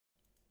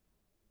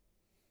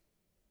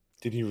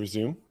Did he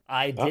resume?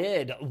 I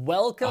did.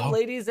 Welcome,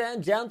 ladies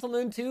and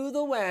gentlemen, to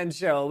the WAN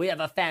Show. We have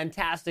a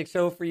fantastic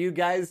show for you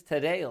guys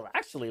today.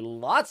 Actually,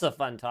 lots of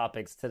fun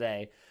topics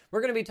today.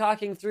 We're going to be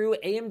talking through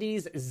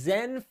AMD's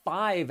Zen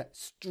 5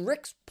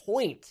 Strix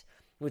Point,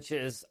 which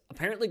is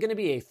apparently going to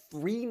be a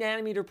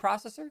 3-nanometer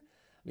processor.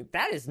 I mean,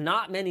 that is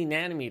not many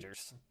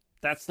nanometers.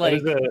 That's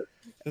like... That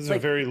is a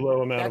very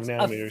low amount of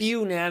nanometers. A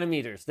few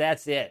nanometers.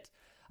 That's it.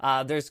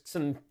 There's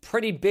some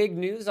pretty big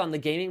news on the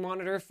gaming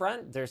monitor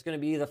front. There's going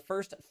to be the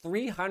first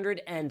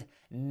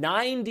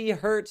 390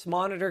 hertz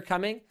monitor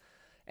coming.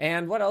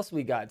 And what else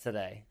we got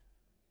today?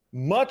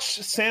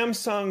 Much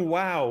Samsung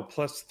Wow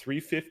plus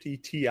 350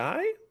 Ti?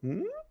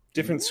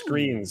 Different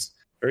screens.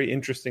 Very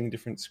interesting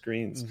different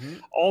screens.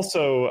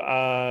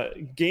 Also,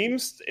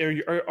 games.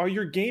 Are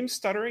your games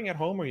stuttering at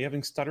home? Are you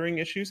having stuttering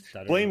issues?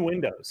 Blame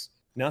Windows.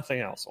 Nothing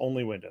else.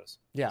 Only Windows.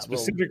 Yeah.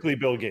 Specifically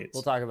Bill Gates.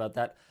 We'll talk about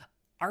that.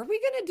 Are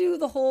we going to do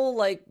the whole,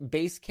 like,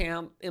 base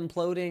camp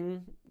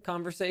imploding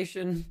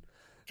conversation?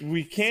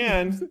 We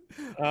can.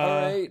 All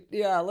right.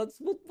 Yeah,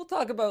 we'll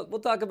talk about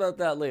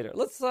that later.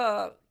 Let's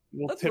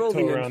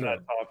tiptoe around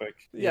that topic.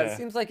 Yeah, it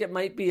seems like it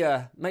might be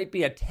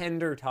a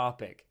tender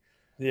topic.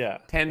 Yeah.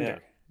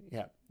 Tender.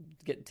 Yeah.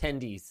 Get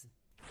tendies.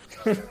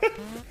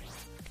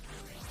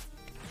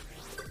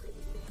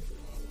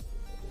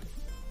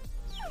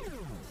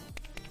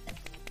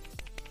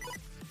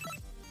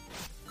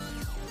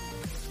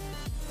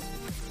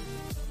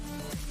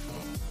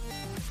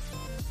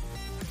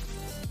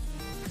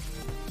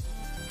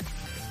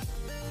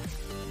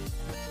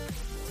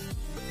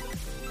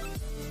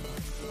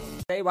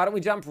 Why don't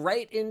we jump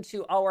right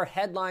into our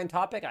headline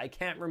topic? I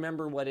can't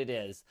remember what it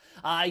is.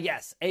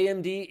 Yes,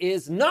 AMD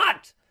is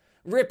not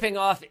ripping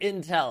off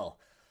Intel.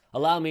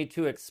 Allow me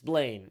to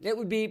explain. It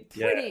would be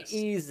pretty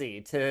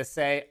easy to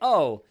say,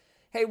 oh,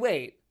 hey,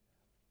 wait,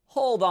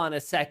 hold on a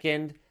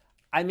second.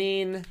 I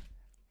mean,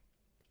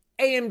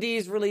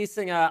 AMD's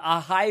releasing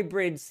a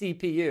hybrid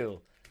CPU.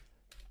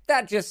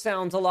 That just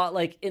sounds a lot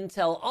like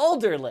Intel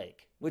Alder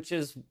Lake, which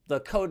is the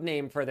code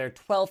name for their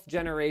 12th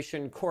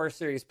generation Core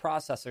Series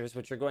processors,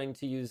 which are going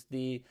to use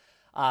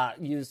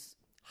use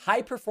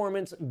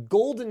high-performance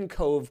Golden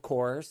Cove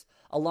cores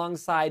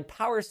alongside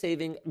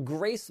power-saving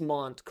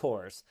Gracemont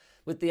cores,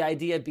 with the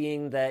idea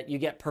being that you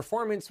get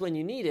performance when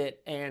you need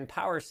it and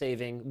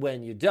power-saving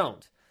when you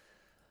don't.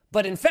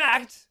 But in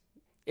fact,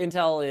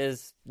 Intel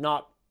is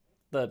not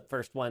the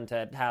first one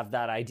to have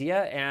that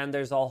idea, and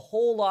there's a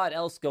whole lot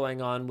else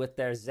going on with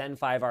their Zen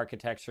 5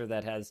 architecture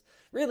that has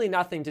really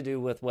nothing to do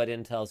with what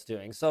Intel's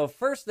doing. So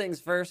first things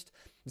first,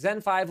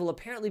 Zen 5 will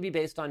apparently be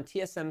based on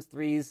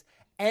TSMC3's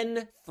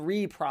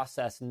N3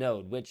 process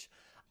node, which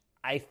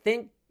I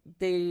think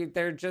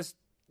they're just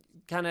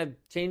kind of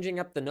changing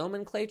up the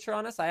nomenclature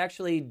on us. I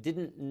actually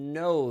didn't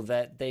know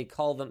that they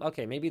call them,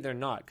 okay, maybe they're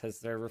not, because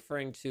they're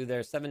referring to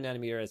their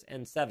 7nm as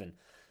N7.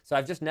 So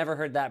I've just never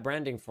heard that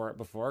branding for it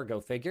before, go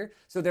figure.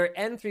 So their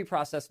N3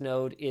 process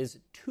node is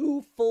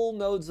 2 full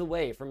nodes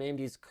away from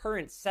AMD's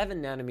current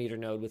 7nm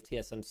node with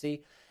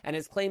TSMC, and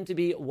is claimed to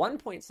be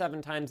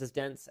 1.7 times as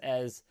dense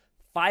as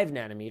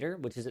 5nm,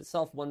 which is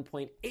itself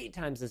 1.8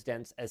 times as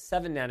dense as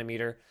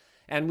 7nm.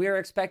 And we're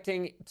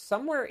expecting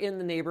somewhere in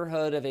the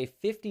neighborhood of a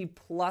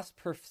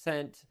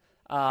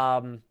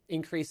 50+%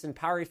 increase in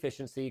power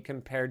efficiency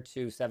compared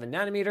to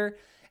 7nm.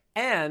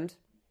 And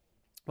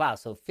wow,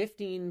 so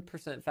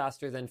 15%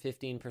 faster than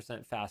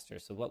 15% faster.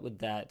 So what would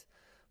that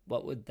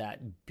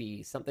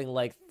be? Something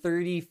like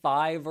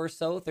 35 or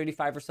so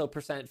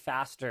percent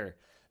faster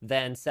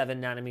than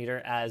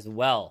 7nm as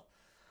well.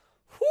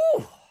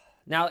 Whew.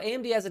 Now,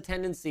 AMD has a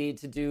tendency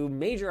to do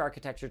major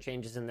architecture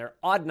changes in their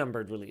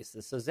odd-numbered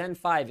releases. So Zen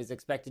 5 is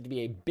expected to be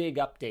a big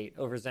update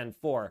over Zen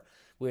 4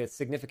 with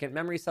significant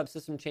memory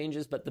subsystem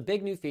changes, but the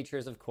big new feature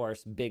is, of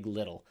course, big.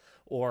 LITTLE,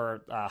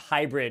 or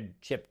hybrid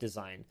chip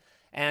design.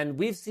 And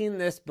we've seen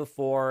this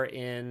before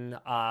in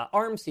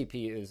ARM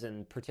CPUs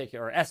in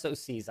particular, or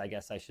SoCs, I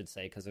guess I should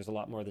say, because there's a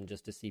lot more than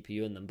just a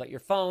CPU in them. But your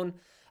phone,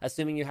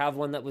 assuming you have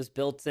one that was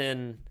built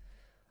in,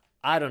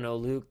 I don't know,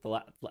 Luke,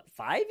 5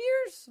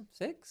 years?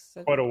 6?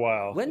 7? Quite a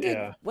while. When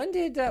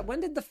did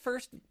the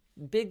first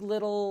big.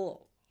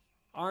 LITTLE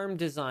ARM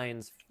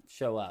designs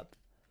show up?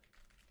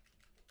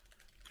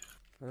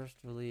 First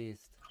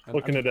released.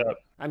 Looking it up.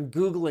 I'm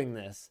Googling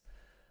this.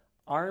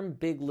 ARM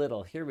big.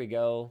 LITTLE. Here we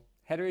go.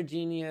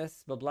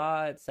 Heterogeneous, blah,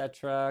 blah,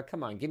 etc.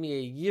 Come on, give me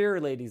a year,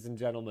 ladies and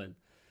gentlemen.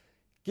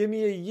 Give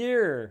me a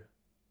year.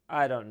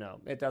 I don't know.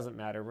 It doesn't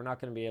matter. We're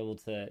not going to be able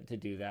to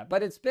do that.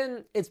 But it's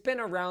been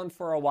around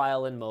for a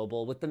while in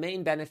mobile, with the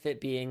main benefit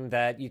being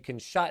that you can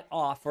shut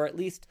off, or at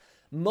least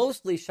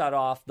mostly shut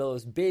off,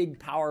 those big,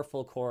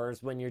 powerful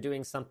cores when you're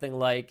doing something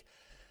like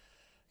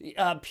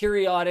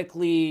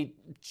periodically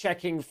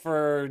checking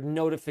for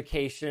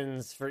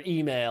notifications for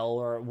email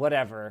or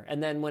whatever.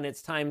 And then when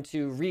it's time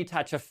to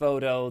retouch a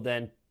photo,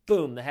 then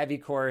boom, the heavy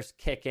cores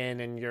kick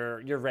in and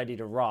you're ready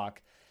to rock.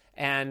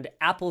 And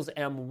Apple's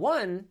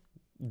M1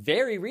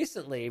 very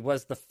recently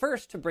was the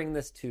first to bring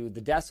this to the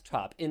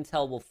desktop.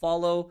 Intel will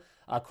follow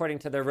according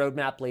to their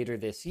roadmap later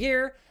this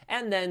year.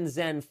 And then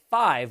Zen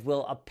 5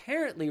 will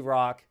apparently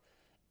rock.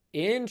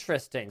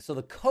 Interesting. So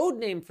the code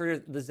name for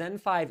the Zen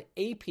 5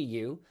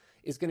 APU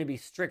is going to be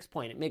Strix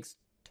Point. It makes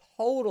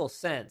total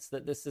sense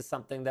that this is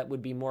something that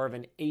would be more of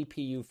an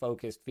APU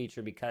focused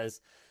feature, because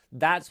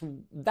that's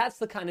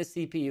the kind of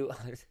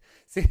CPU.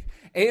 See,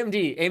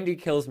 AMD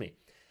kills me.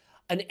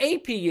 An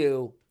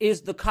APU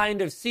is the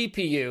kind of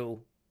CPU.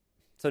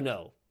 So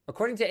no,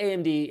 according to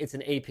AMD, it's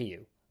an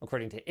APU.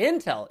 According to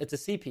Intel, it's a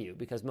CPU,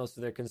 because most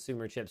of their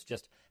consumer chips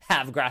just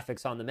have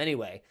graphics on them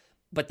anyway.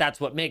 But that's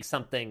what makes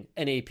something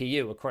an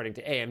APU, according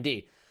to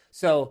AMD.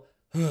 So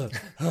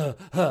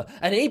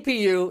an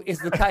APU is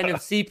the kind of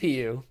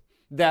CPU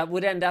that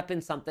would end up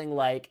in something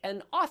like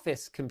an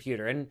office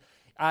computer. And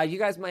you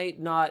guys might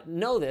not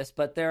know this,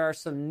 but there are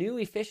some new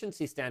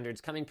efficiency standards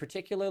coming,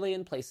 particularly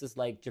in places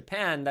like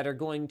Japan, that are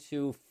going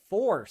to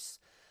force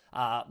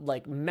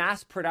like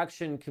mass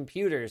production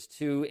computers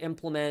to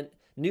implement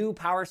new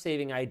power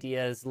saving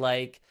ideas,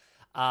 like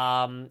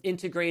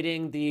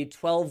integrating the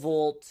 12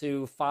 volt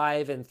to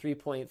 5 and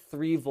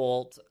 3.3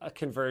 volt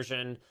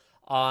conversion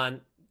on,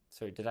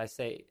 sorry, did I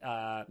say,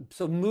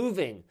 so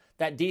moving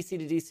that DC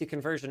to DC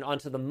conversion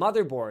onto the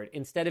motherboard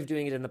instead of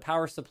doing it in the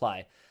power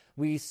supply.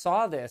 We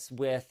saw this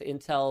with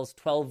Intel's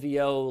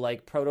 12VO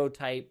like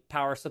prototype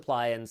power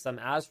supply and some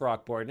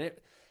ASRock board, and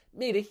it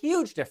made a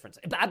huge difference.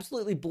 It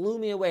absolutely blew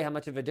me away how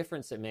much of a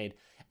difference it made.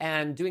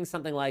 And doing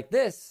something like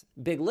this,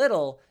 Big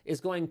Little,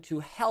 is going to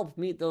help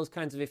meet those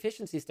kinds of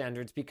efficiency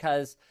standards,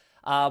 because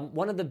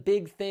one of the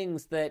big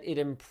things that it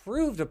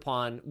improved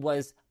upon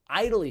was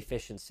idle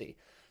efficiency.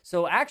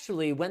 So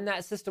actually, when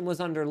that system was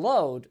under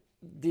load,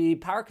 the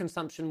power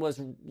consumption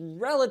was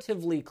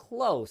relatively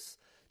close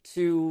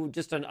to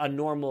just a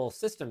normal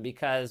system,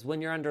 because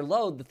when you're under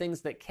load, the things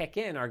that kick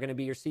in are going to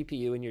be your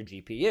CPU and your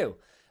GPU.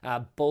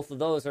 Both of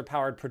those are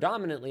powered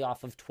predominantly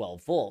off of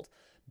 12 volt,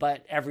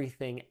 but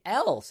everything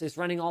else is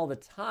running all the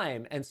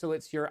time. And so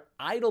it's your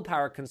idle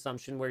power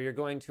consumption where you're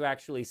going to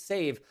actually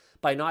save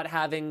by not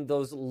having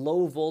those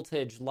low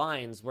voltage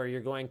lines, where you're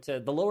going to,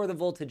 the lower the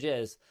voltage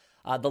is,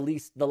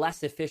 the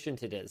less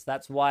efficient it is.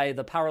 That's why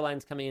the power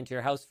lines coming into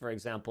your house, for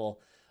example,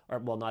 or,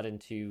 well, not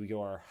into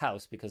your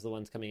house, because the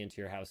ones coming into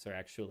your house are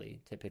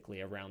actually typically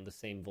around the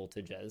same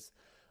voltage as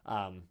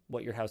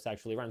what your house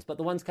actually runs. But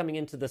the ones coming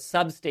into the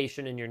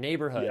substation in your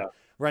neighborhood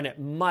run at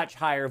much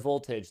higher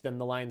voltage than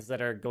the lines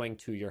that are going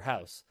to your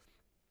house,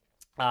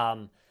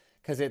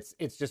 because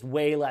it's just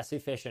way less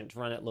efficient to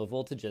run at low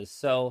voltages.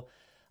 So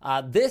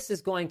this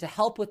is going to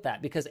help with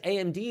that, because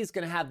AMD is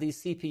going to have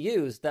these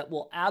CPUs that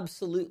will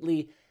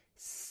absolutely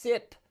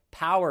sip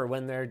power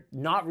when they're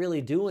not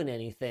really doing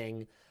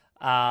anything.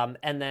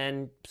 And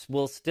then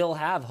we'll still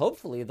have,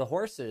 hopefully, the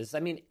horses.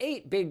 I mean,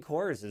 8 big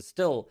cores is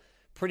still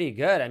pretty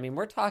good. I mean,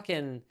 we're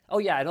talking, oh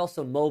yeah, and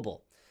also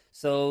mobile.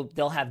 So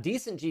they'll have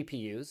decent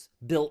GPUs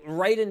built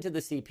right into the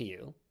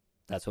CPU.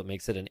 That's what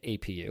makes it an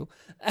APU.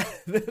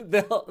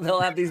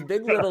 they'll have these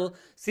big little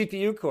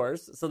CPU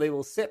cores, so they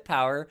will sip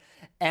power,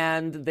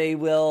 and they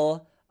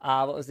will,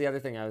 what was the other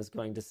thing I was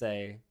going to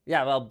say?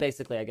 Yeah, well,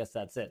 basically, I guess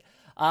that's it.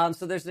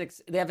 So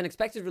they have an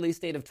expected release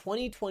date of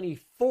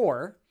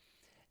 2024.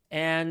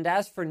 And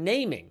as for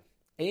naming,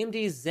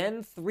 AMD's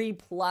Zen 3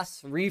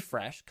 Plus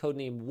refresh,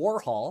 codenamed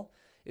Warhol,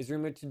 is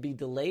rumored to be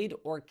delayed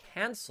or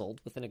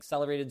canceled, with an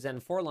accelerated Zen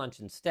 4 launch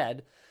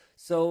instead.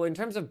 So in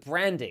terms of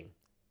branding,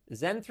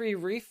 Zen 3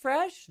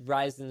 refresh,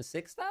 Ryzen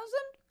 6000,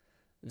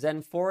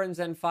 Zen 4 and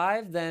Zen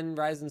 5, then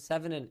Ryzen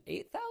 7 and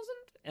 8000,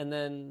 and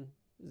then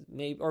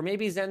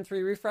maybe Zen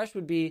 3 refresh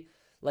would be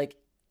like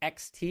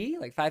XT,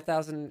 like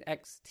 5000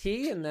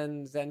 XT, and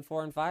then Zen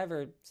 4 and 5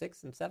 are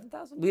 6 and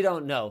 7000. We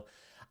don't know.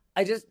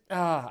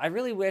 I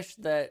really wish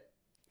that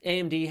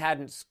AMD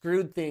hadn't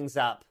screwed things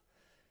up,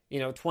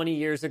 20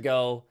 years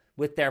ago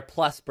with their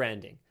Plus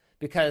branding,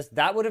 because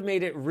that would have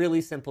made it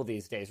really simple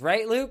these days,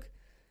 right, Luke?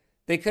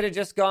 They could have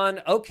just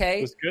gone, okay,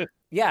 it was good.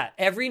 Yeah,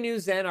 every new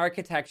Zen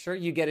architecture,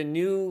 you get a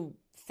new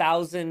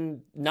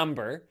 1000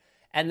 number,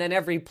 and then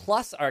every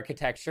Plus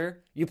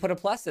architecture, you put a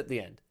plus at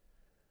the end.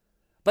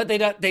 But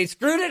they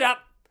screwed it up.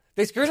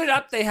 They screwed it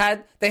up. They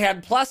had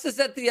pluses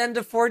at the end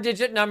of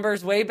 4-digit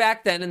numbers way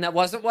back then, and that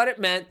wasn't what it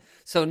meant.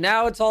 So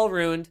now it's all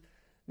ruined.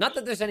 Not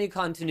that there's any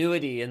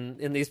continuity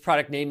in these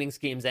product naming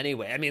schemes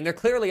anyway. I mean, they're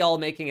clearly all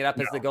making it up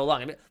as they go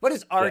along. I mean, what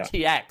is RTX?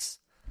 Yeah.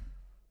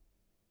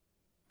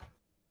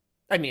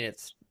 I mean,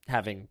 it's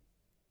having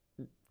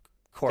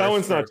cores. That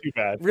one's not too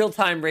bad.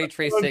 Real-time ray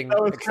tracing. That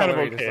one's kind of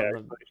okay.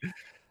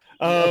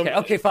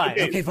 Okay,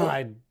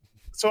 fine.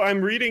 So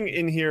I'm reading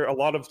in here a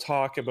lot of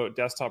talk about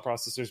desktop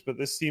processors, but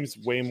this seems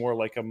way more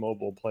like a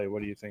mobile play.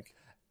 What do you think?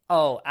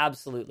 Oh,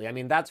 absolutely. I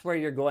mean, that's where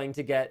you're going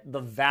to get the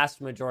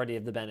vast majority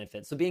of the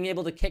benefits. So being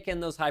able to kick in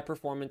those high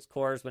performance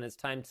cores when it's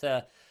time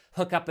to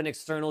hook up an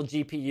external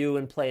GPU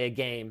and play a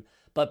game,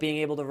 but being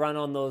able to run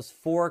on those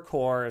 4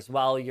 cores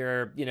while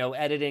you're,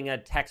 editing a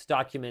text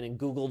document in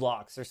Google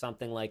Docs or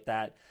something like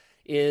that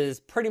is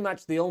pretty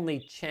much the only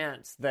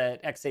chance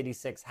that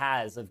x86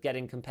 has of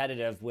getting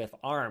competitive with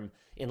ARM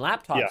in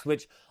laptops,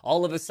 which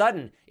all of a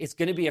sudden is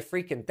going to be a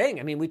freaking thing.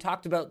 I mean, we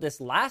talked about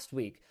this last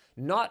week.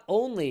 Not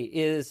only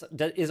is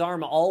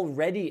ARM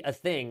already a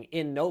thing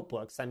in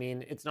notebooks, I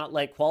mean, it's not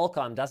like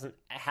Qualcomm doesn't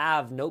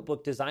have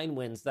notebook design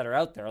wins that are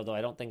out there, although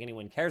I don't think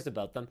anyone cares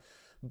about them.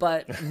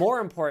 But more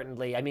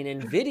importantly, I mean,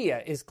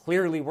 NVIDIA is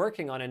clearly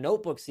working on a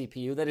notebook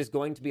CPU that is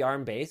going to be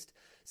ARM-based.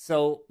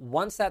 So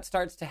once that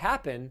starts to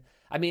happen,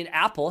 I mean,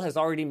 Apple has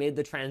already made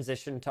the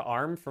transition to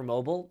ARM for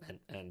mobile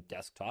and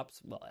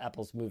desktops. Well,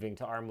 Apple's moving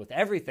to ARM with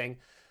everything.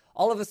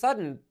 All of a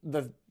sudden,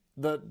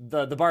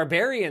 the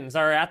barbarians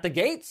are at the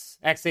gates,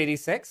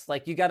 x86.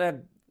 Like, you got to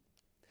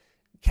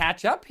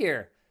catch up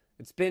here.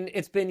 It's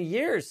been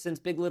years since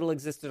Big Little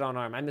existed on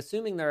ARM. I'm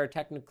assuming there are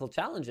technical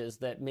challenges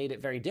that made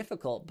it very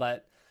difficult,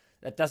 but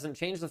that doesn't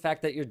change the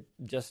fact that you're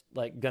just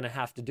like going to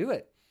have to do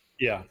it.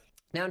 Yeah.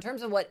 Now, in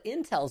terms of what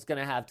Intel's going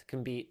to have to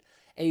compete,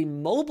 a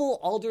mobile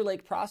Alder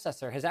Lake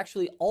processor has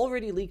actually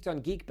already leaked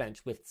on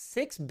Geekbench with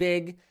 6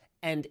 big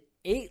and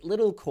 8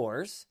 little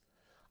cores,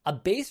 a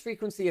base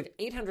frequency of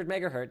 800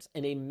 megahertz,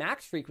 and a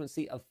max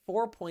frequency of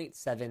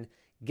 4.7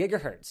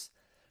 gigahertz.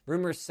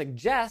 Rumors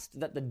suggest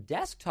that the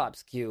desktop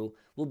SKU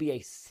will be a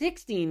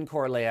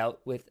 16-core layout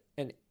with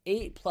an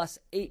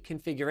 8+8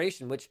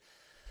 configuration, which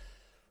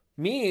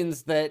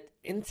means that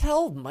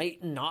Intel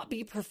might not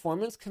be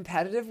performance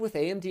competitive with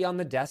AMD on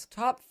the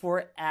desktop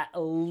for at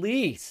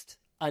least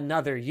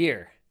another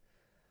year.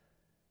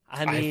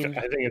 I mean,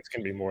 I think it's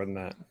going to be more than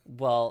that.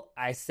 Well,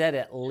 I said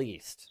at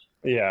least.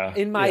 Yeah.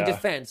 In my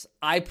defense,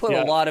 I put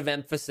a lot of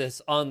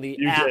emphasis on the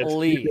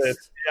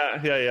least.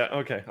 Yeah.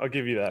 Okay, I'll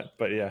give you that.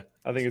 But yeah,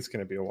 I think it's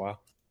going to be a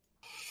while.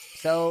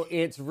 So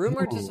it's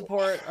rumored to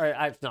support, or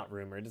it's not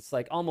rumored, it's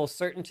like almost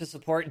certain to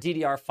support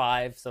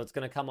DDR5. So it's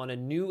going to come on a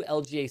new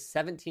LGA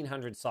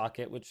 1700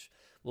 socket, which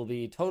will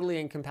be totally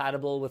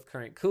incompatible with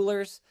current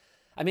coolers.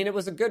 I mean, it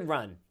was a good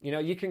run. You know,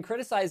 you can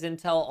criticize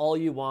Intel all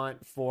you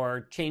want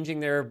for changing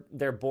their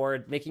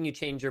board, making you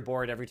change your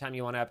board every time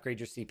you want to upgrade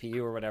your CPU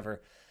or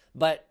whatever.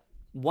 But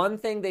one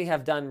thing they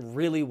have done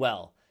really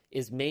well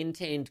is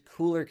maintained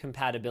cooler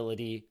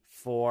compatibility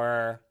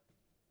for,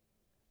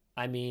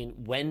 I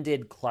mean, when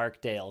did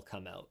Clarkdale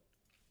come out?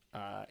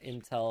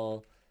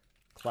 Intel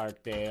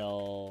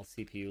Clarkdale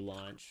CPU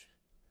launch.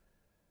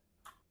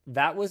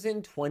 That was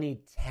in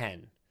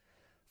 2010.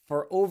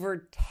 For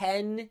over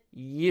 10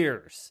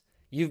 years,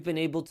 you've been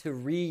able to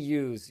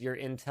reuse your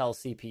Intel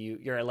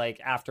CPU, your like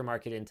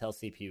aftermarket Intel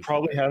CPU.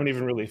 Probably haven't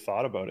even really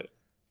thought about it.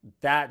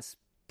 That's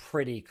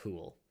pretty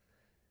cool.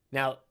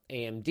 Now,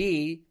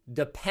 AMD,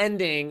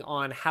 depending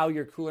on how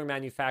your cooler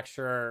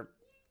manufacturer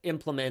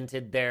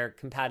implemented their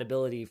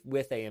compatibility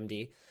with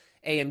AMD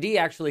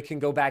actually can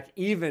go back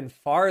even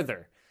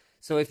farther.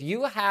 So if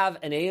you have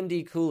an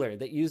AMD cooler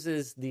that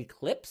uses the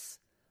clips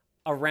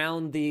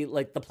around the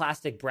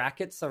plastic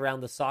brackets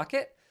around the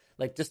socket,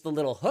 like just the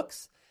little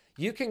hooks,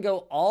 you can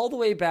go all the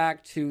way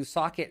back to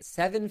socket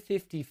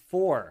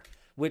 754,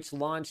 which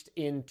launched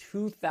in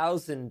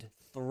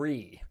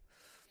 2003.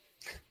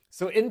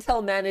 So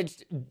Intel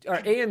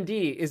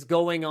AMD is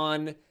going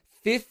on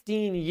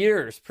 15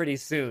 years pretty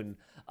soon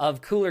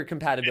of cooler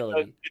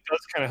compatibility. It does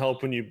kind of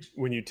help when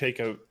you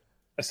take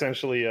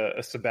essentially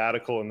a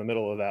sabbatical in the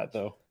middle of that,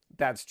 though.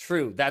 That's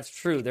true.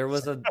 There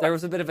was a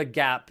bit of a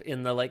gap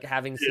in the like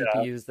having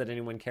CPUs that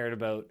anyone cared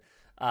about.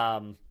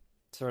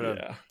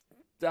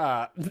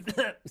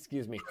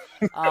 Excuse me.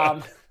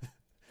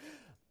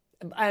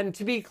 And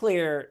to be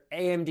clear,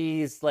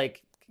 AMD's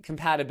like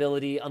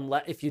compatibility,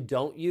 unless if you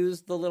don't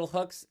use the little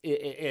hooks,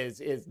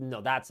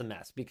 that's a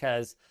mess,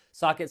 because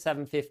socket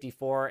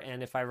 754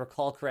 and, if I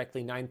recall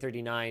correctly,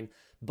 939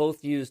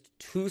 both used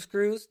 2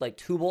 screws, like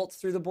 2 bolts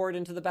through the board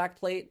into the back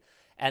plate,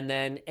 and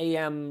then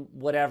AM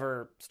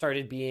whatever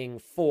started being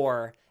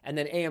 4, and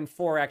then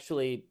AM4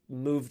 actually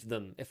moved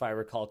them, if I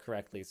recall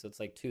correctly. So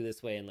it's like 2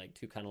 this way and like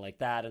 2 kind of like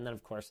that. And then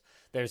of course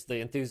there's the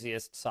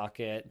enthusiast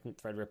socket,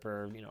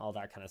 Threadripper, all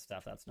that kind of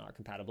stuff that's not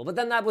compatible. But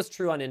then that was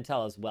true on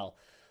Intel as well.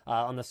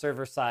 On the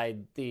server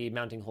side, the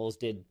mounting holes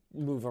did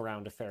move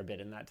around a fair bit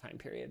in that time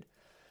period.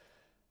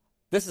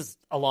 This is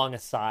a long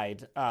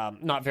aside,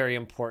 not very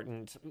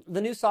important.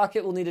 The new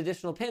socket will need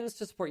additional pins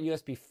to support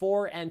USB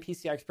 4 and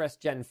PCI Express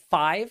Gen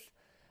 5.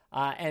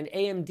 And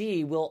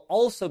AMD will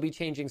also be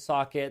changing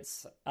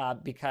sockets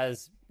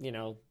because,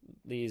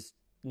 these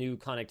new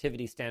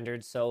connectivity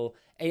standards. So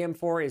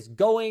AM4 is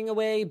going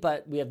away,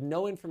 but we have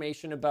no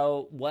information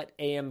about what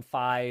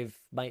AM5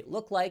 might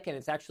look like. And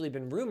it's actually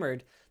been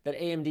rumored that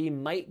AMD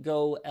might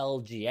go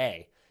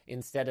LGA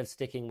instead of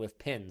sticking with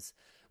pins,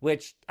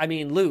 which, I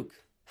mean, Luke,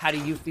 how do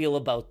you feel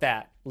about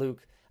that,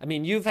 Luke? I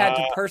mean, you've had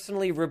to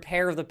personally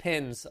repair the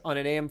pins on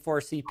an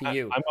AM4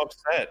 CPU. I'm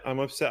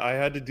upset. I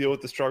had to deal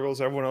with the struggles.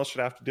 Everyone else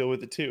should have to deal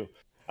with it too.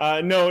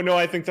 No,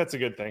 I think that's a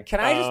good thing. Can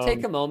I just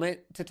take a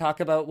moment to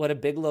talk about what a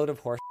big load of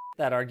horse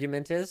that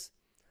argument is?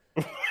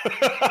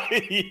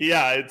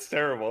 Yeah, it's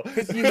terrible.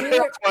 Because you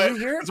That's why,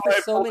 hear it that's for why I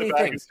so pulled it many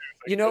back as things.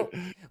 soon as I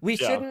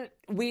could.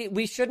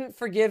 We Yeah. shouldn't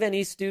forgive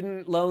any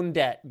student loan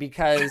debt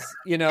because,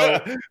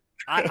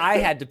 I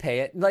had to pay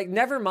it. Like,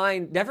 never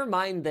mind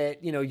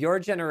that, your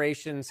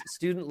generation's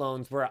student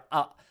loans were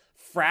a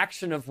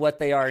fraction of what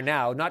they are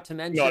now. Not to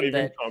Not mention even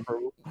that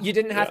comparable. you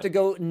didn't have Yeah. to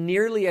go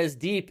nearly as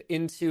deep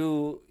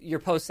into your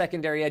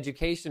post-secondary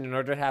education in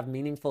order to have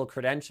meaningful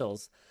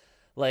credentials.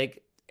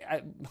 Like,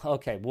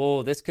 okay,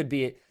 whoa, this could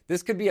be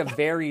a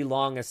very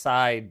long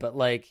aside, but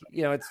like,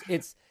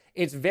 it's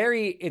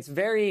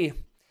very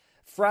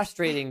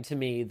frustrating to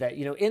me that,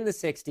 in the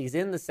 60s,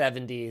 in the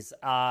 70s,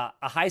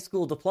 a high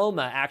school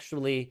diploma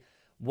actually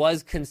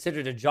was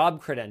considered a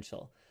job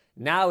credential.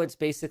 Now it's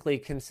basically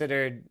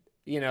considered,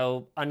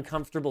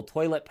 uncomfortable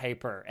toilet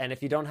paper. And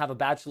if you don't have a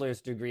bachelor's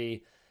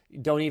degree,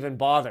 don't even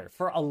bother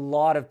for a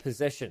lot of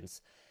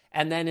positions.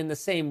 And then in the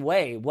same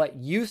way, what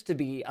used to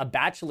be a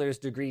bachelor's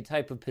degree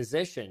type of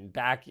position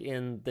back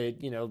in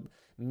the,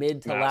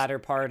 mid to latter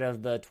part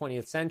of the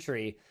 20th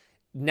century,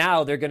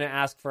 now they're going to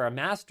ask for a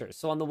master's.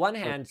 So on the one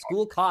hand,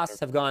 school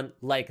costs have gone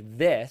like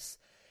this,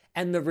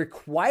 and the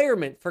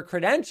requirement for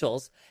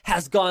credentials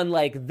has gone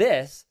like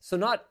this. So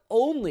not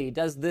only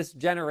does this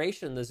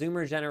generation, the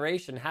Zoomer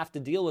generation, have to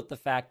deal with the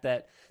fact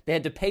that they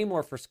had to pay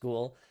more for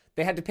school,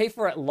 they had to pay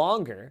for it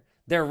longer,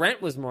 their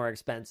rent was more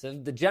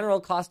expensive, the general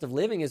cost of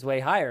living is way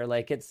higher.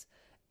 Like, it's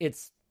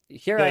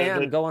here I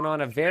am going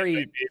on a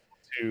very,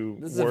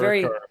 this is a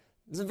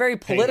very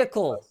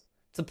political,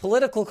 it's a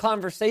political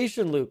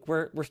conversation, Luke.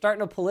 We're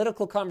starting a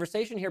political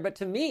conversation here. But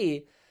to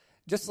me,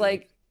 just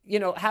like,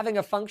 having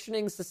a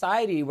functioning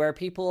society where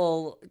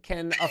people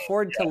can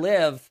afford to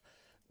live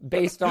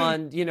based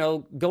on,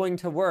 going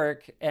to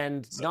work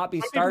and not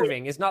be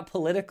starving is not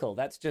political.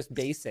 That's just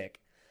basic.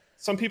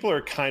 Some people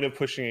are kind of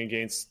pushing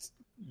against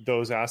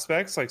those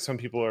aspects. Like, some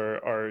people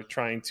are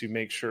trying to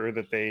make sure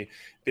that they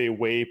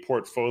weigh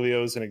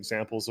portfolios and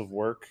examples of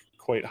work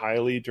quite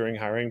highly during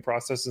hiring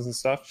processes and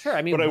stuff. Sure,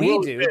 I mean, we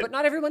do, but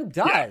not everyone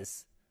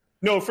does.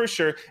 Yeah. No, for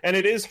sure. And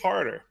it is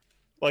harder.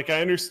 Like,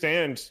 I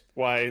understand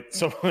why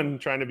someone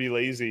trying to be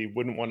lazy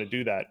wouldn't want to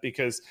do that,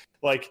 because,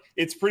 like,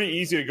 it's pretty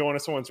easy to go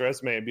into someone's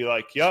resume and be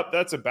like, yep,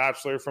 that's a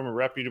bachelor from a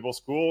reputable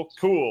school.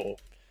 Cool.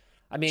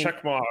 I mean,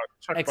 check mark.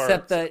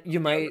 Except that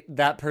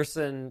that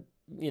person,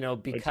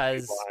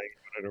 because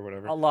or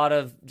whatever. A lot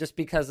of, just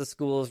because a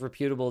school is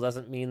reputable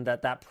doesn't mean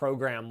that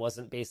program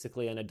wasn't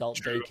basically an adult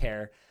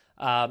daycare.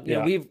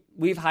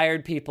 We've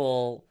hired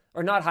people,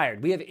 or not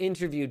hired, we have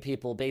interviewed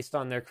people based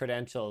on their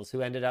credentials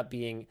who ended up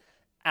being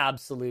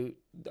absolute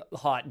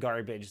hot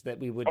garbage that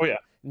we would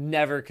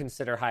never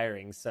consider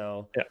hiring.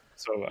 So yeah,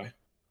 so have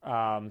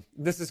I.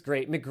 This is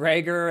great.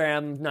 McGregor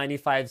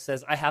M95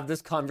 says, I have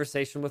this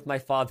conversation with my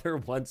father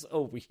once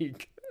a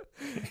week.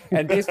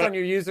 And based on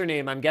your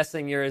username, I'm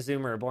guessing you're a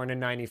Zoomer born in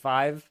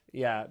 95.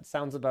 Yeah, it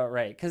sounds about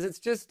right. Because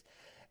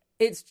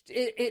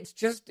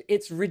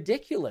it's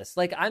ridiculous.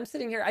 Like, I'm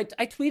sitting here, I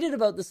tweeted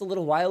about this a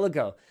little while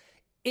ago.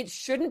 It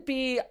shouldn't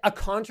be a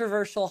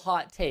controversial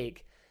hot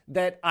take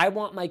that I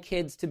want my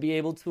kids to be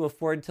able to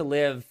afford to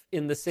live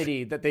in the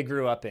city that they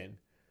grew up in.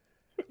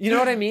 You know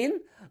what I mean?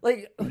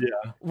 Like,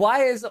 yeah.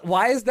 Why is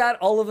that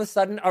all of a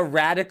sudden a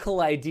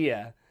radical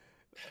idea?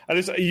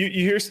 You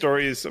hear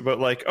stories about,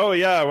 like, oh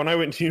yeah, when I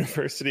went to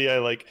university, I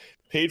like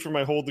paid for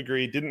my whole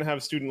degree, didn't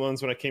have student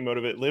loans when I came out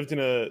of it, lived in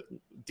a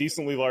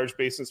decently large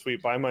basement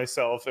suite by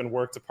myself, and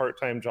worked a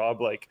part-time job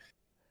like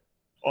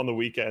on the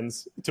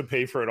weekends to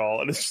pay for it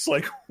all. And it's just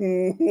like,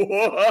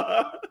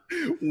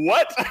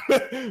 what?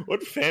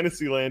 What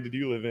fantasy land did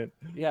you live in?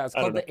 Yeah, it's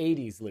called the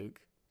 80s, Luke.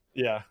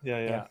 Yeah.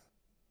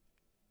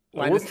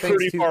 We're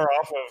pretty far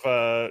off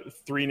of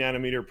 3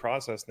 nanometer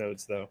process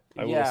nodes, though,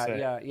 I will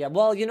say. Yeah.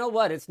 Well, you know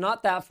what? It's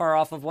not that far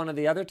off of one of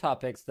the other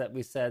topics that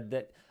we said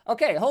that...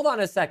 Okay, hold on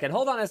a second.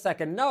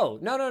 No.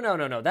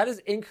 That is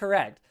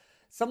incorrect.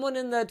 Someone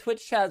in the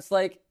Twitch chat's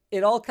like,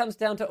 it all comes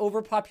down to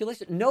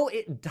overpopulation. No,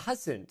 it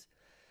doesn't.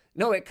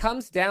 No, it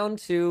comes down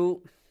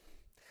to...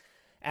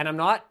 And I'm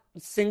not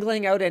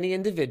singling out any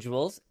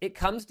individuals. It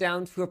comes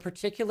down to a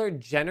particular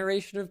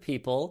generation of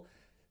people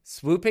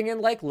swooping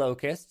in like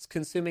locusts,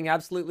 consuming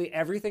absolutely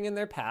everything in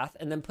their path,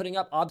 and then putting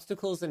up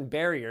obstacles and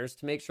barriers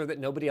to make sure that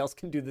nobody else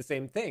can do the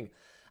same thing.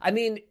 I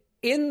mean,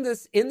 in the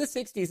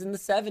 60s, in the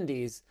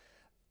 70s,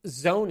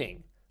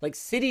 zoning, like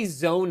city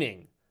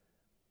zoning,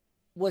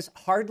 was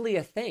hardly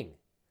a thing.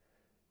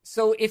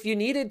 So if you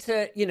needed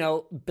to,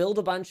 build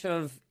a bunch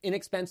of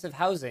inexpensive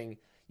housing,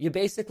 you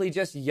basically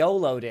just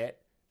YOLO'd it,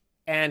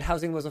 and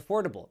housing was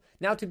affordable.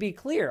 Now, to be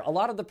clear, a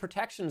lot of the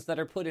protections that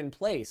are put in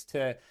place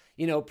to,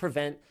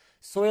 prevent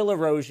soil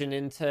erosion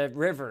into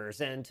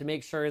rivers and to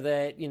make sure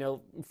that,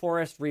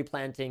 forest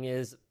replanting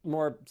is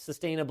more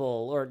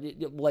sustainable or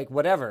like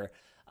whatever.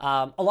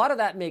 A lot of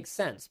that makes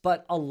sense,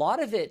 but a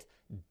lot of it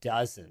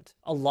doesn't.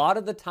 A lot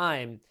of the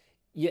time,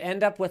 you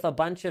end up with a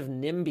bunch of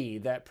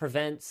NIMBY that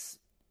prevents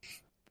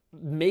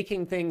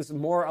making things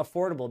more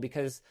affordable,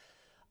 because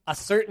a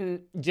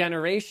certain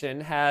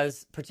generation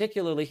has,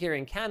 particularly here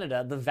in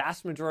Canada, the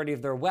vast majority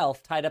of their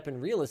wealth tied up in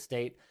real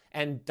estate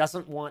and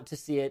doesn't want to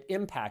see it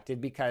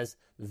impacted because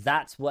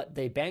that's what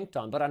they banked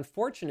on. But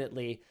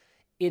unfortunately,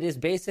 it is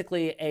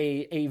basically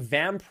a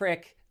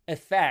vampiric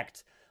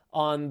effect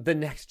on the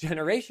next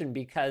generation,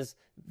 because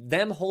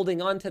them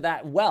holding on to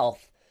that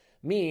wealth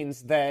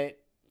means that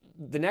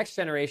the next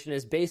generation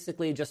is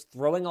basically just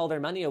throwing all their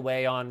money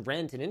away on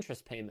rent and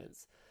interest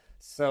payments.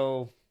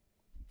 So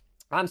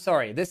I'm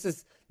sorry, this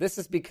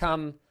has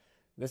become,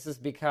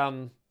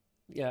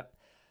 yeah.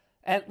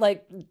 And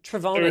like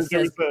Trevona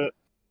says,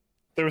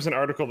 there was an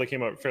article that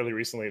came out fairly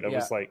recently that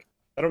was like,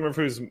 I don't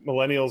remember if it was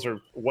millennials or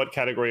what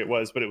category it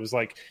was, but it was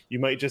like, you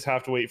might just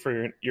have to wait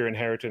for your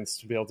inheritance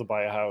to be able to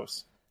buy a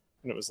house.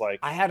 And it was like,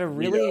 I had a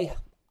really,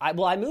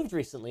 I moved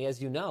recently,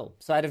 as you know.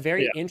 So I had a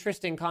very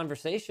interesting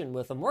conversation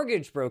with a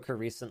mortgage broker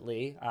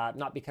recently,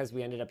 not because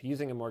we ended up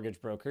using a mortgage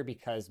broker,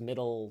 because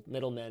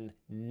middlemen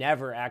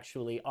never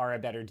actually are a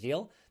better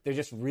deal. They're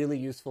just really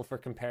useful for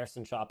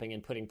comparison shopping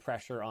and putting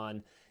pressure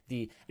on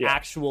the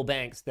actual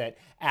banks that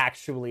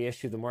actually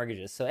issue the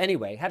mortgages. So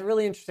anyway, had a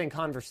really interesting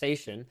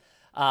conversation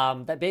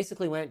that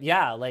basically went,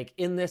 like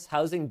in this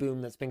housing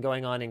boom that's been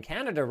going on in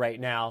Canada right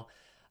now,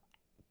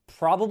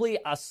 probably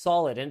a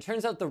solid, and it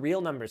turns out the real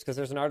numbers, because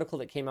there's an article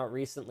that came out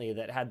recently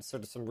that had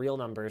sort of some real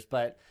numbers,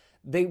 but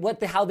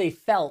how they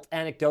felt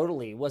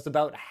anecdotally was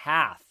about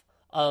half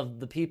of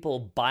the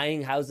people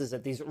buying houses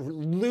at these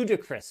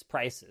ludicrous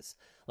prices.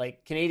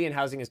 Like Canadian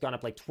housing has gone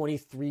up like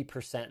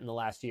 23% in the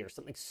last year,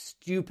 something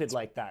stupid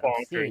like that.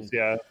 Bonkers,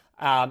 yeah.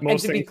 And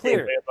to be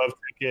clear,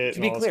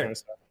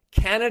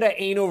 Canada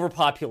ain't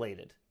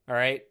overpopulated. All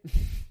right,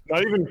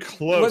 not even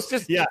close.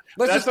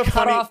 Let's just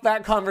cut off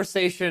that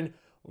conversation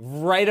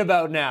right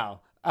about now.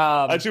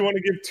 I actually want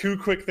to give two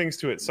quick things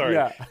to it. Sorry.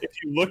 Yeah. If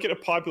you look at a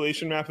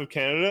population map of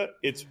Canada,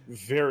 it's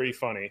very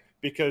funny,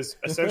 because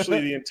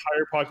essentially the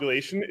entire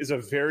population is a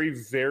very,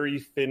 very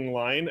thin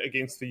line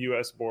against the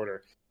U.S.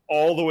 border.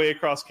 All the way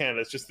across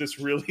Canada. It's just this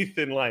really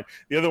thin line.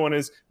 The other one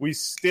is we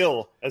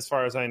still, as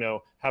far as I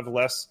know, have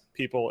less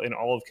people in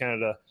all of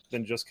Canada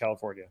than just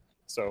California.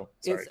 So,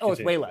 sorry.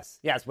 It's way less.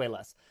 Yeah, it's way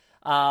less.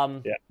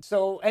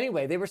 So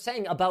anyway, they were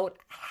saying about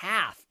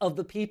half of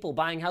the people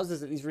buying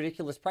houses at these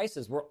ridiculous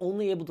prices were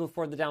only able to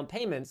afford the down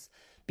payments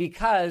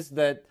because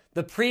the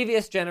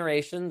previous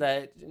generation,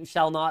 that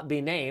shall not be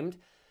named,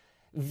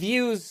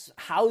 views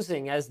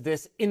housing as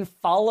this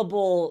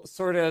infallible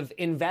sort of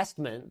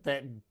investment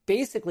that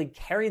basically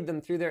carried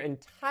them through their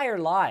entire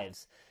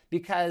lives,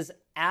 because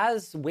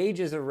as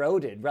wages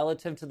eroded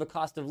relative to the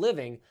cost of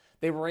living,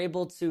 they were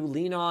able to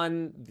lean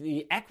on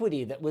the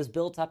equity that was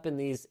built up in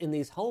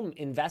these home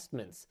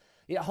investments.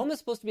 Home is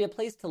supposed to be a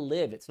place to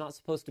live. It's not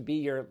supposed to be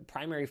your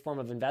primary form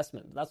of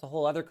investment. That's a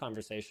whole other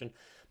conversation.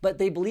 But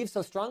they believe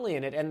so strongly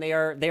in it, and they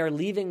are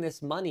leaving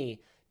this money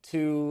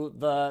to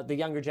the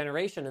younger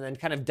generation and then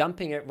kind of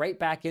dumping it right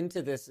back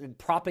into this,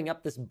 propping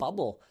up this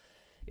bubble.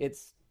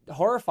 It's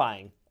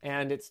horrifying,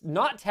 and it's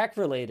not tech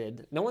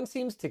related. No one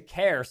seems to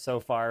care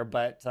so far,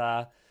 but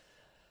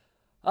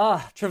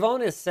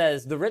Trevonis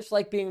says, the rich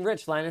like being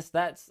rich, Linus.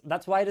 That's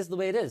why it is the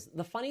way it is.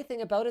 The funny thing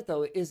about it,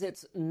 though, is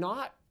it's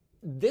not,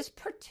 this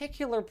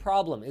particular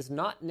problem is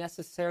not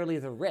necessarily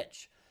the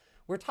rich.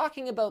 We're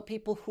talking about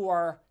people who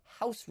are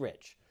house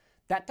rich.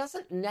 That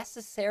doesn't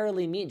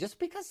necessarily mean, just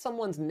because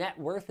someone's net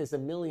worth is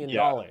 $1 million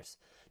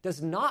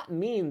does not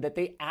mean that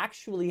they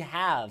actually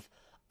have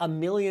 $1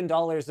 million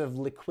of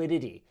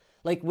liquidity.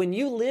 Like when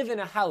you live in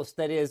a house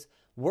that is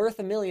worth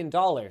 $1 million,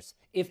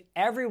 if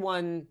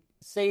everyone,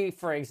 say,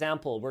 for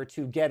example, were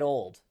to get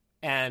old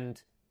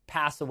and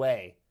pass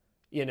away,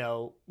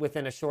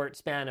 within a short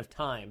span of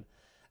time,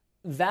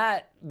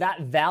 that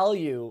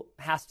value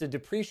has to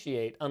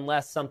depreciate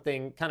unless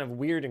something kind of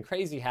weird and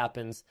crazy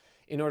happens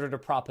in order to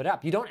prop it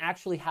up. You don't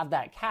actually have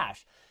that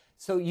cash.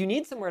 So you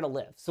need somewhere to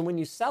live. So when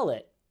you sell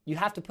it, you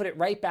have to put it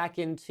right back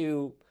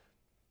into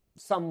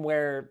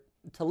somewhere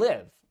to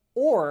live.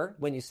 Or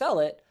when you sell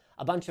it,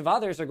 a bunch of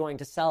others are going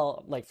to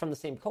sell, like from the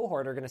same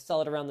cohort, are going to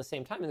sell it around the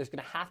same time, and there's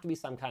going to have to be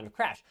some kind of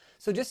crash.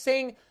 So just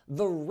saying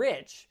the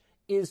rich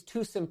is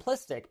too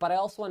simplistic, but I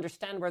also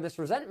understand where this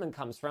resentment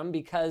comes from,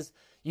 because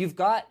you've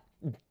got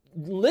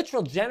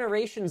literal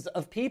generations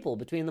of people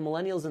between the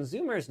millennials and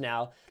Zoomers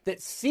now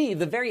that see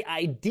the very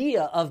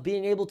idea of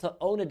being able to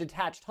own a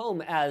detached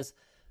home as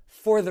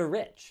for the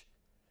rich.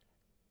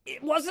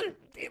 It wasn't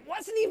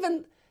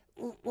even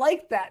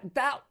like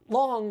that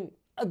long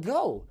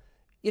ago.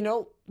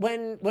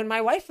 When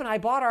my wife and I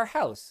bought our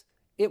house,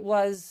 it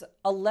was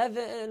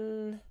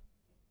 11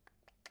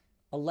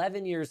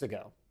 years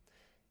ago.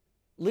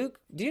 Luke,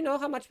 do you know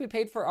how much we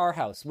paid for our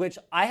house? Which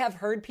I have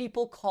heard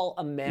people call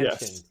a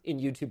mansion in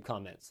YouTube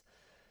comments.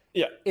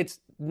 Yeah. It's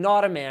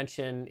not a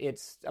mansion.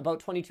 It's about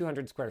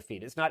 2,200 square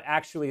feet. It's not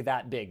actually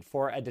that big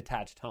for a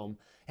detached home.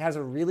 It has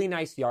a really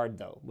nice yard,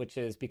 though, which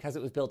is because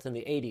it was built in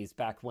the 80s,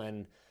 back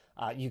when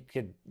you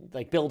could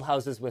build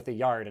houses with a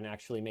yard and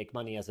actually make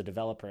money as a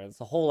developer.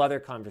 It's a whole other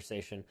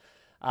conversation.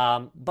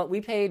 But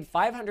we paid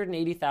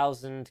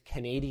 580,000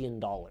 Canadian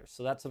dollars.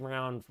 So that's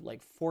around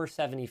like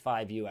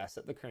 475 US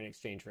at the current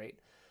exchange rate.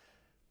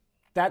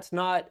 That's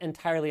not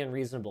entirely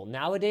unreasonable.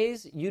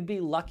 Nowadays, you'd be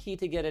lucky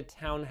to get a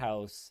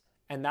townhouse,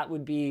 and that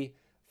would be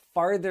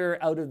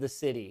farther out of the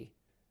city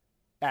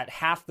at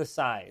half the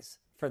size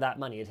for that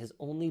money. It has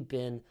only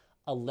been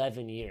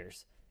 11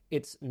 years.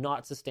 It's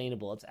not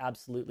sustainable. It's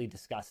absolutely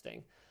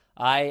disgusting.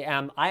 I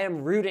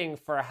am rooting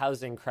for a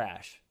housing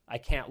crash. I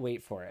can't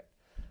wait for it.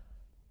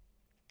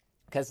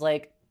 Because,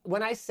 like,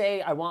 when I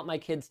say I want my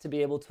kids to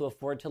be able to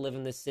afford to live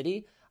in this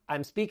city,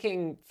 I'm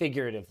speaking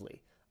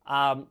figuratively.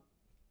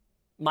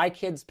 My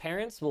kids'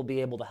 parents will be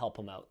able to help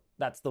them out.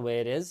 That's the way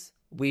it is.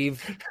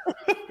 We've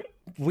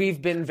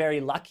been very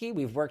lucky.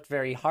 We've worked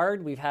very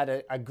hard. We've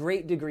had a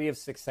great degree of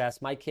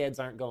success. My kids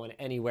aren't going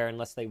anywhere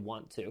unless they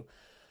want to.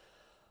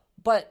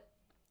 But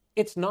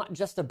it's not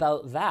just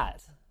about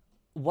that.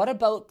 What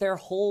about their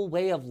whole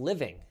way of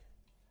living?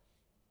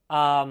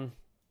 Yeah,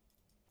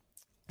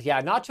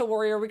 Nacho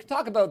Warrior, we can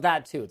talk about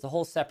that too. It's a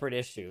whole separate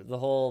issue. The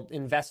whole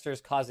investors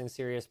causing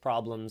serious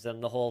problems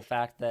and the whole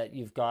fact that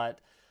you've got,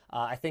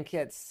 I think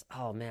it's,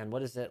 oh man,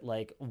 what is it?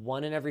 Like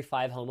 1 in every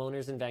 5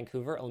 homeowners in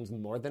Vancouver owns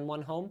more than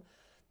one home.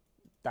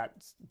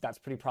 That's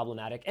pretty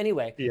problematic.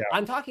 Anyway, yeah,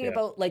 I'm talking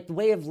about like the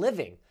way of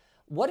living.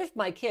 What if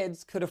my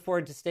kids could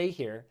afford to stay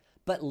here,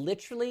 but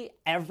literally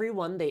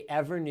everyone they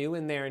ever knew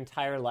in their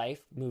entire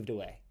life moved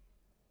away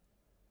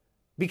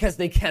because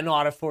they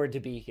cannot afford to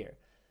be here?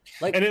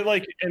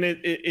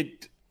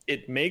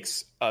 It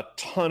makes a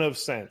ton of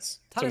sense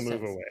to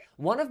move away.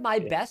 One of my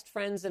best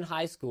friends in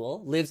high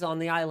school lives on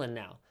the island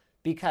now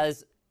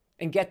because,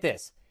 and get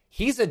this,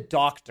 he's a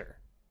doctor.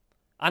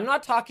 I'm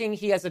not talking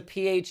he has a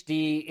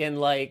PhD in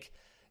like,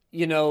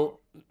 you know,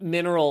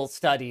 mineral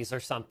studies or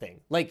something.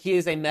 Like he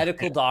is a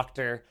medical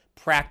doctor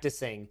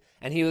practicing.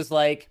 And he was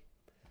like,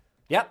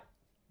 yep,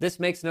 this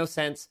makes no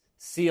sense.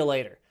 See you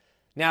later.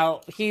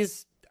 Now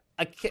he's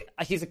a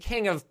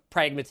king of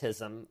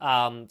pragmatism.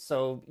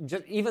 So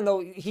even though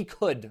he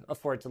could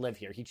afford to live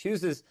here, he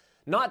chooses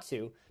not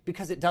to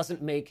because it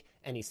doesn't make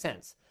any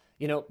sense.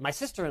 You know, my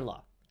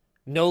sister-in-law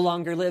no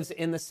longer lives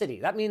in the city.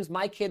 That means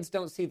my kids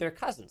don't see their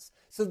cousins.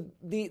 So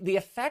the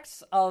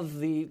effects of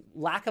the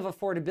lack of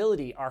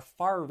affordability are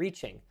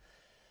far-reaching.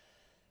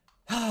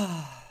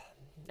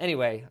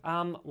 Anyway,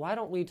 why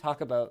don't we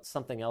talk about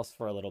something else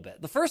for a little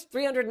bit? The first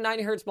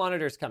 390 hertz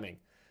monitor is coming.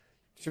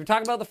 Should we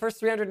talk about the first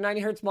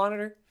 390 hertz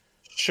monitor?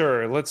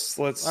 Sure, let's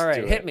all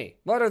right, hit me.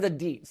 What are the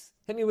deets?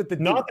 Hit me with the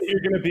deets. Not that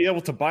you're going to be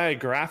able to buy a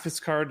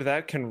graphics card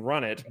that can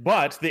run it,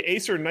 but the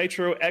Acer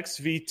Nitro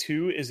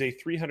XV2 is a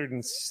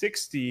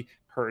 360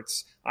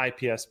 hertz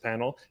IPS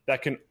panel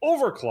that can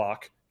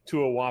overclock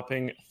to a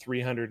whopping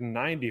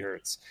 390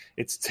 hertz.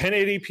 It's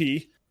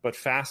 1080p, but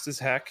fast as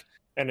heck,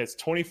 and it's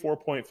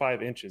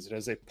 24.5 inches. It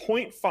has a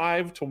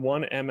 0.5 to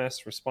 1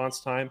 ms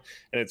response time,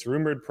 and its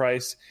rumored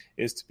price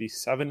is to be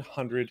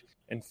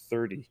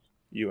 $730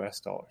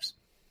 US.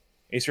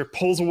 Acer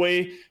pulls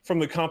away from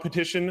the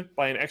competition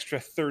by an extra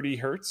 30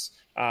 hertz.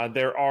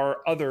 There are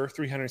other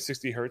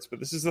 360 hertz, but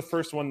this is the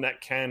first one that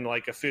can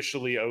like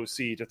officially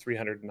OC to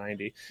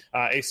 390.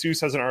 Asus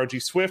has an ROG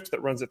Swift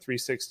that runs at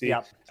 360,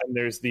 yep. And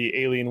there's the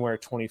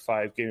Alienware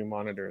 25 gaming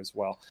monitor as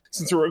well.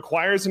 Since it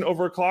requires an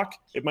overclock,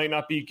 it might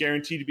not be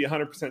guaranteed to be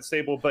 100%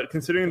 stable, but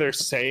considering they're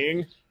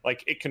saying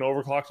like it can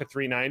overclock to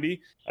 390,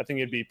 I think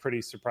it'd be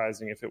pretty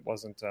surprising if it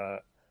wasn't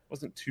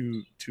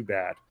too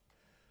bad.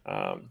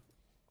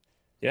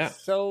 Yeah.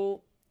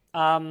 So,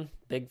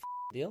 big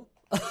deal.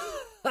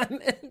 I'm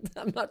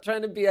not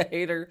trying to be a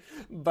hater,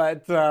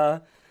 but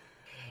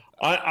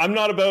I'm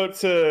not about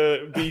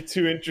to be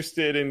too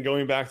interested in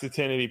going back to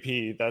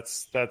 1080p.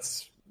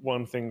 That's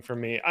one thing for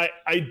me.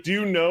 I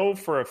do know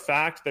for a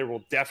fact there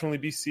will definitely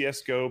be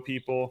CS:GO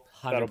people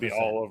 100%. That'll be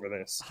all over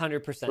this.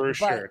 100%. For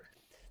sure.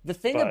 The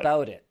thing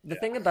about it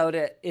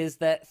is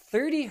that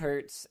 30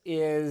 hertz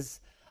is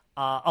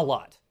a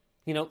lot.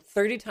 You know,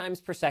 30 times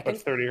per second.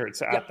 But 30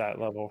 hertz at that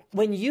level.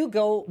 When you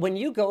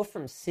go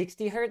from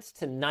 60 hertz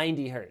to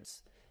 90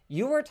 hertz,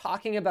 you are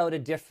talking about a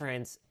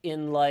difference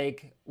in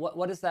like,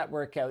 what does that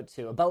work out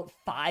to? About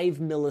 5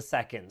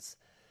 milliseconds.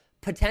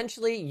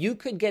 Potentially, you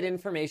could get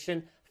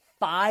information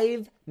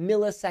 5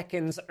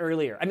 milliseconds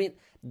earlier. I mean,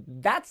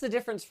 that's the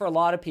difference for a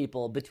lot of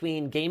people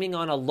between gaming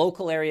on a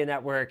local area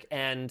network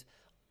and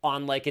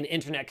on like an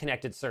internet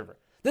connected server.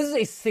 This is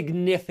a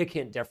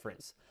significant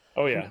difference.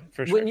 Oh yeah,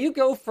 for sure. When you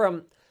go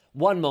from...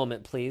 One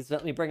moment, please.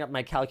 Let me bring up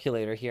my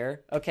calculator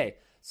here. Okay,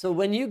 so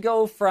when you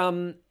go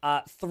from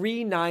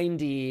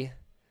 390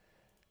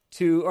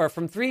 to, or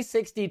from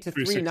 360 to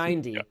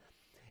 390, yeah.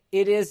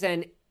 It is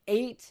an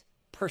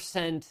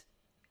 8%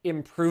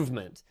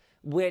 improvement,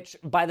 which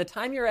by the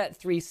time you're at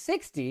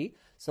 360,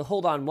 so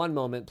hold on one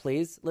moment,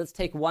 please. Let's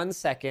take 1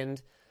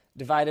 second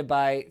divided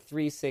by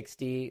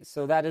 360.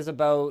 So that is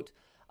about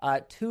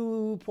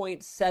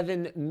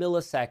 2.7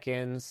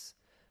 milliseconds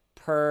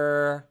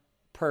per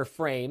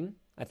frame.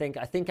 I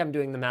think I'm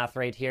doing the math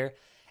right here.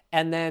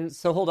 And then,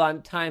 so hold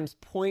on, times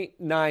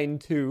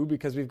 0.92,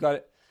 because we've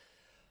got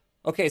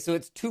Okay, so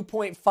it's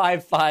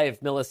 2.55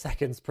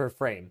 milliseconds per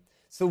frame.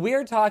 So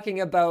we're talking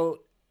about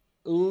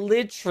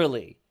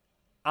literally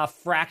a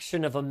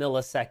fraction of a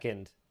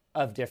millisecond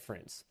of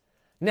difference.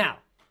 Now,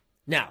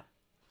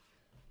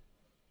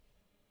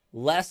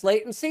 less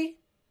latency,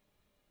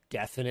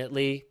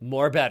 definitely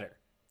more better.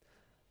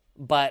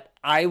 But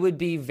I would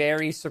be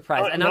very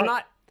surprised. And I'm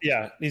not...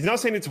 Yeah, he's not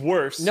saying it's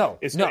worse. No,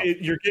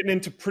 you're getting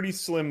into pretty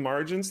slim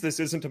margins. This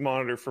isn't a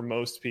monitor for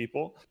most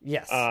people.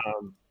 Yes.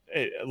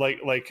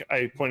 Like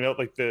I pointed out,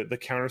 like the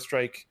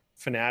Counter-Strike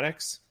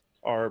fanatics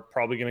are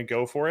probably going to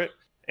go for it,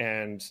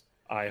 and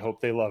I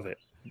hope they love it.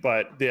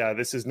 But yeah,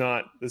 this is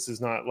not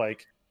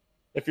like,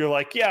 if you're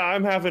like, yeah,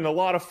 I'm having a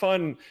lot of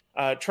fun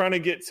trying to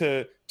get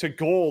to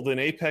gold in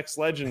Apex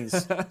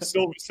Legends.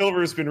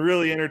 Silver has been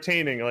really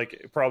entertaining. Like,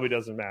 it probably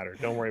doesn't matter.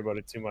 Don't worry about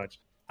it too much.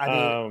 I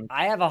mean,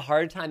 I have a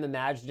hard time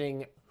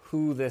imagining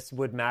who this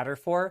would matter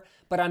for,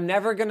 but I'm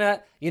never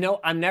gonna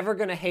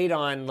hate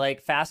on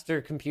like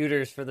faster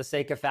computers for the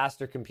sake of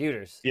faster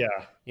computers. Yeah.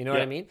 You know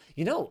what I mean?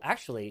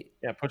 Actually,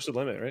 yeah, push the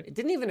limit, right? It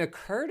didn't even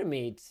occur to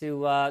me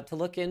to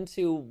look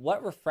into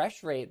what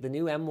refresh rate the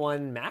new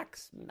M1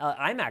 Max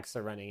iMacs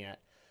are running at.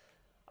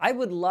 I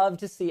would love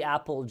to see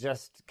Apple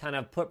just kind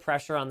of put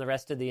pressure on the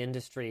rest of the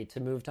industry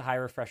to move to high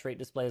refresh rate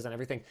displays on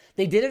everything.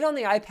 They did it on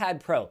the iPad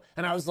Pro,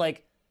 and I was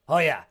like, oh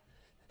yeah,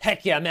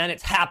 heck yeah, man,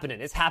 it's happening.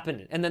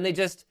 And then they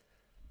just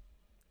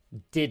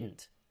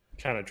didn't.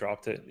 Kind of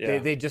dropped it. Yeah.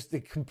 They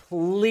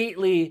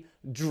completely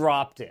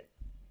dropped it.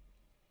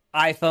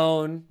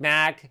 iPhone,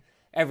 Mac,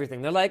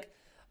 everything. They're like,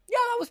 yeah,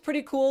 that was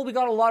pretty cool. We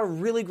got a lot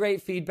of really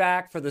great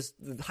feedback for the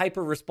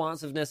hyper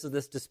responsiveness of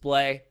this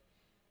display.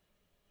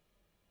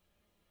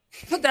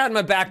 Put that in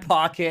my back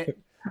pocket.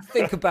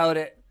 Think about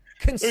it.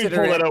 Consider Maybe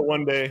pull it. that out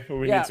one day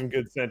when we need some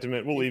good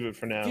sentiment. We'll leave it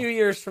for now. A few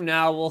years from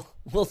now,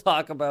 we'll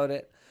talk about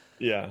it.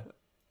 Yeah.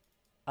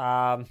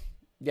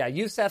 Yeah,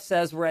 Youssef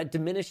says we're at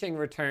diminishing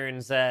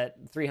returns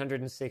at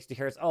 360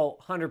 hertz. Oh,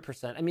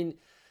 100%. I mean,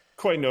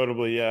 quite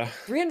notably, yeah.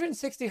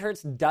 360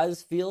 hertz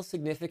does feel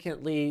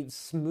significantly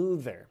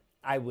smoother,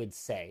 I would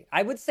say.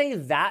 I would say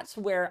that's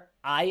where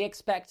I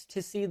expect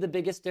to see the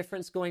biggest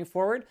difference going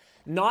forward.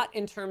 Not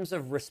in terms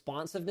of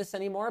responsiveness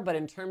anymore, but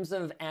in terms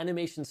of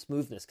animation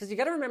smoothness. Because you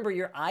got to remember,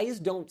 your eyes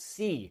don't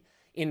see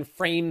in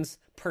frames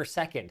per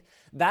second.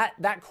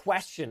 That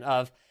question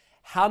of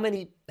how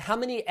many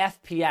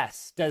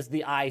FPS does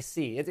the eye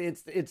see?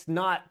 It's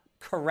not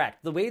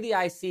correct. The way the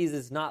eye sees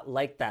is not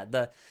like that.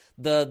 The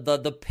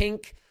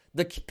pink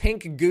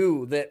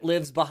goo that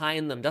lives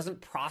behind them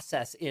doesn't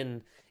process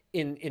in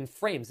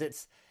frames.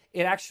 It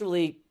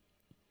actually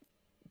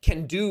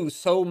can do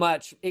so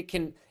much.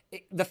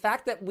 The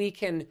fact that we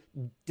can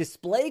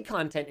display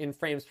content in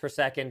frames per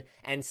second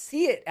and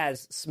see it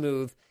as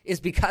smooth is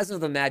because of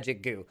the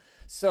magic goo.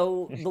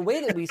 So the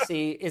way that we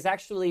see is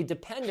actually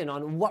dependent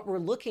on what we're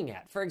looking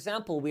at. For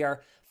example, we are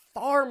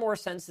far more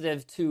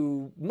sensitive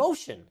to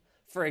motion,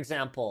 for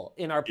example,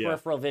 in our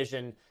peripheral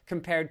vision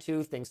compared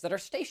to things that are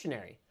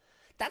stationary.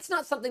 That's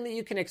not something that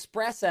you can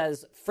express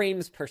as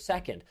frames per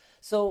second.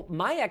 So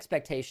my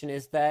expectation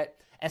is that,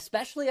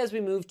 especially as we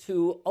move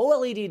to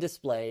OLED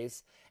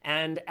displays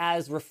and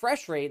as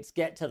refresh rates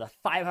get to the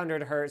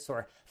 500 hertz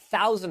or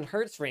 1000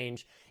 hertz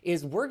range,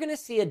 is we're going to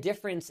see a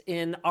difference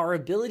in our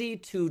ability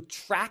to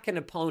track an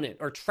opponent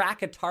or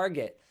track a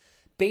target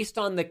based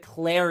on the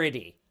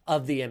clarity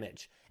of the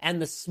image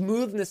and the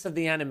smoothness of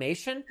the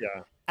animation,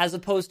 as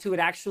opposed to it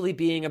actually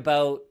being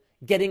about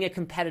getting a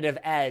competitive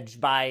edge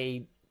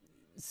by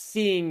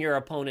seeing your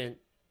opponent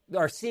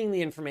or seeing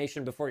the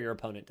information before your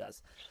opponent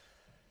does.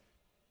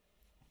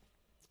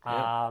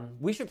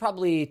 We should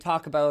probably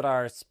talk about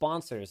our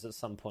sponsors at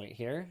some point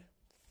here.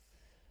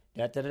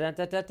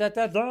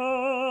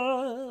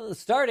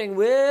 Starting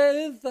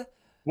with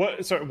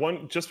what? Sorry,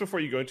 one just before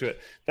you go into it.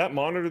 That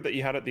monitor that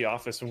you had at the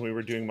office when we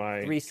were doing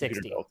my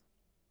 360 build,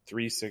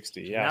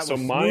 360. Yeah. That so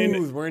was mine,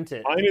 smooth, weren't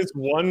it? Mine is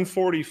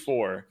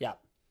 144. Yeah.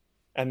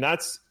 And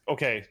that's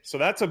okay. So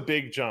that's a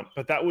big jump,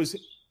 but that was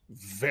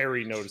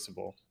very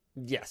noticeable.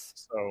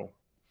 Yes. So,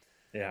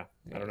 yeah,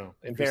 I don't know.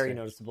 Very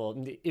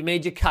noticeable. It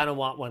made you kind of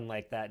want one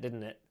like that,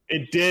 didn't it?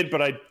 It did,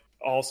 but I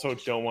also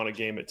don't want a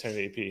game at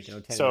 1080p.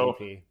 No 1080p. So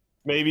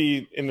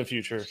maybe in the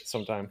future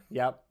sometime.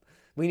 Yep.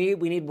 We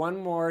need one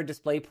more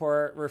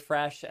DisplayPort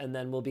refresh, and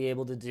then we'll be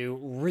able to do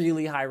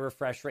really high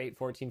refresh rate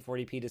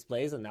 1440p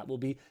displays, and that will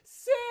be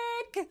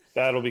sick.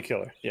 That'll be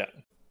killer. Yeah.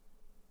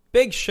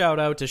 Big shout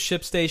out to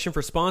ShipStation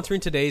for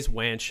sponsoring today's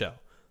WAN show.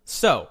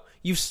 So,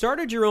 you've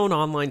started your own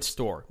online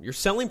store. You're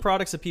selling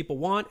products that people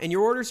want, and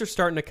your orders are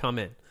starting to come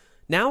in.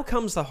 Now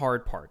comes the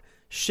hard part,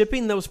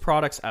 shipping those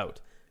products out.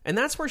 And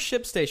that's where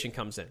ShipStation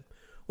comes in.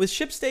 With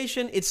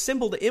ShipStation, it's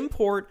simple to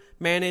import,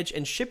 manage,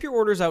 and ship your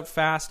orders out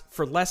fast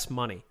for less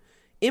money.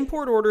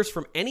 Import orders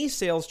from any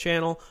sales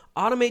channel,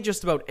 automate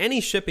just about any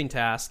shipping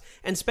task,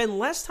 and spend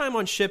less time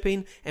on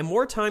shipping and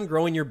more time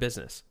growing your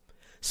business.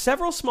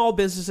 Several small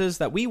businesses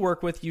that we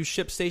work with use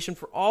ShipStation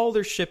for all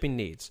their shipping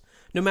needs.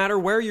 No matter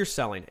where you're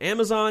selling,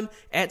 Amazon,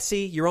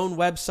 Etsy, your own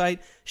website,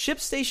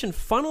 ShipStation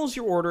funnels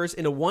your orders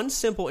into one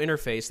simple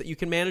interface that you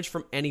can manage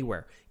from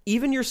anywhere,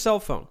 even your cell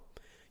phone.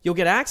 You'll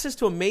get access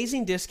to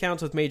amazing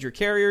discounts with major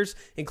carriers,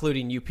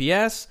 including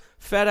UPS,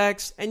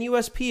 FedEx, and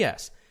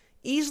USPS.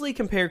 Easily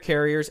compare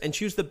carriers and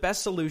choose the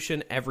best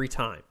solution every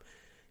time.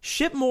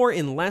 Ship more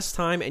in less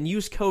time and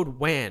use code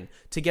WAN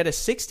to get a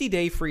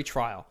 60-day free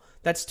trial.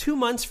 That's 2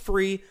 months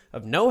free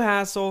of no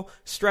hassle,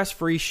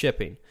 stress-free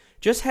shipping.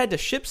 Just head to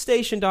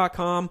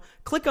ShipStation.com,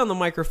 click on the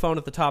microphone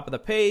at the top of the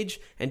page,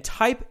 and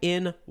type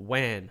in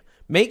WAN.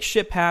 Make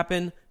ship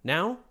happen.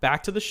 Now,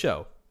 back to the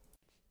show.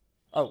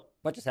 Oh,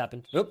 what just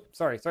happened? Oops,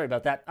 sorry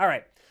about that. All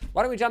right.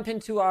 Why don't we jump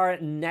into our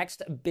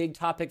next big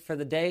topic for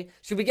the day?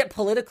 Should we get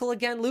political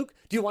again, Luke?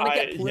 Do you want to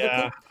get political?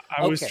 Yeah,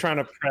 I was trying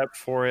to prep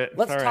for it.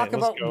 Let's talk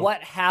about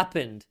what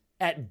happened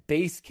at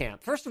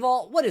Basecamp. First of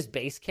all, what is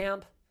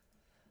Basecamp?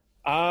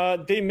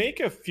 They make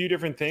a few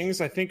different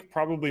things. I think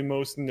probably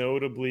most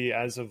notably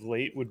as of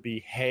late would be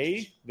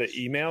Hey, the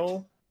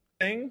email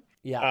thing.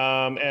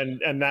 Yeah.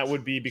 And that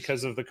would be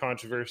because of the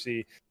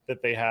controversy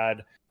that they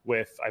had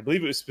with, I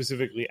believe it was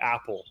specifically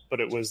Apple, but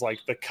it was like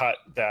the cut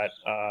that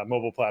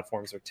mobile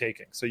platforms are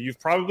taking. So you've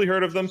probably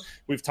heard of them.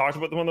 We've talked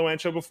about them on the WAN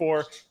show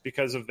before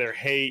because of their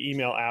Hey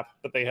email app,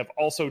 but they have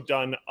also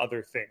done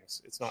other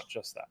things. It's not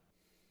just that.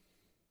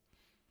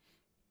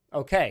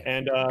 Okay.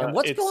 And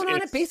what's going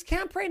on at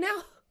Basecamp right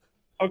now?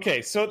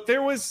 Okay, so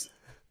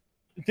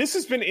this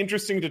has been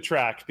interesting to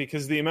track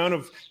because the amount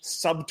of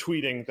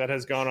subtweeting that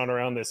has gone on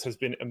around this has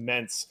been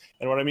immense.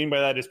 And what I mean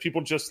by that is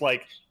people just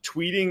like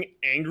tweeting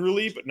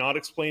angrily but not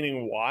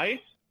explaining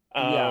why.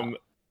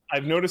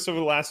 I've noticed over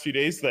the last few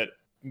days that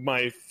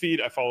my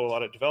feed, I follow a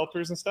lot of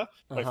developers and stuff,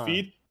 my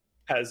feed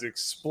has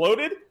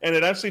exploded, and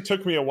it actually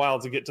took me a while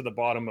to get to the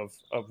bottom of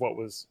what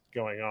was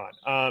going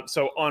on.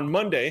 So on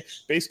Monday,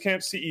 Basecamp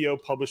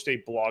CEO published a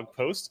blog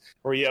post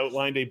where he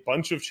outlined a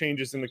bunch of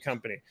changes in the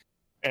company.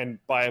 And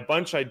by a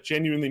bunch, I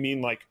genuinely mean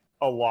like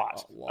a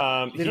lot.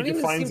 They don't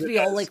even seem to be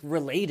all like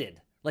related.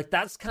 Like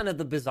that's kind of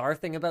the bizarre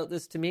thing about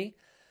this to me.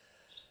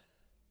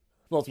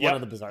 Well, it's one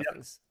of the bizarre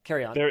things.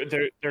 Carry on.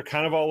 They're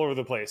kind of all over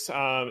the place.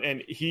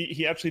 And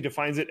he actually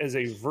defines it as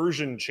a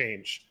version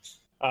change.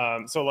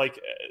 So like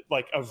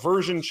a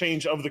version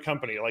change of the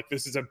company. Like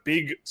this is a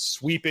big,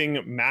 sweeping,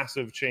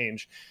 massive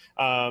change.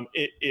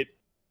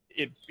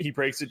 He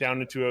breaks it down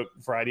into a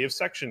variety of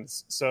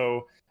sections.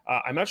 So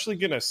I'm actually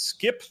going to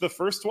skip the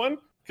first one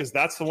because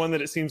that's the one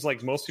that it seems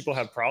like most people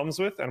have problems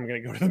with. And I'm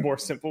going to go to the more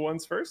simple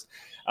ones first.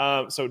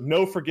 So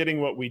no forgetting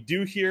what we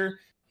do here.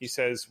 He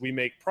says, we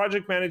make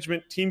project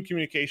management, team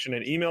communication,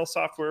 and email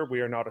software. We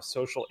are not a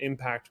social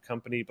impact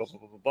company, blah, blah,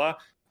 blah, blah, blah.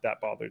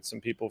 That bothered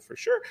some people for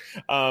sure.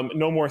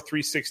 No more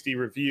 360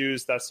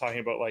 reviews. That's talking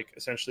about like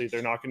essentially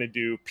they're not going to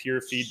do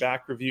peer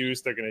feedback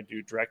reviews. They're going to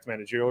do direct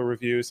managerial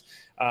reviews.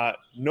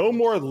 No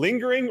more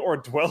lingering or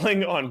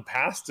dwelling on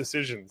past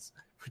decisions,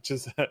 which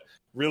is a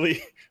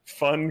really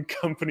fun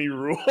company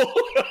rule.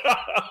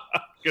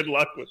 Good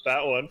luck with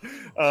that one.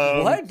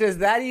 What does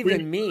that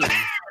even mean?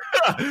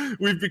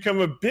 We've become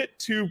a bit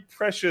too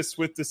precious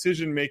with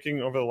decision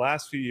making over the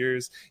last few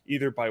years,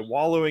 either by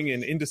wallowing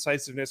in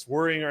indecisiveness,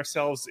 worrying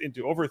ourselves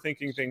into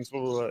overthinking things.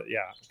 Blah, blah, blah. Yeah,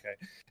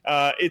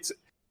 okay. It's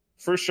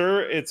for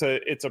sure. It's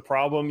a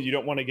problem. You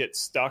don't want to get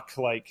stuck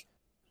like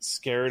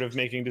scared of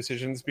making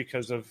decisions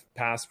because of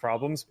past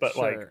problems. But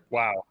like,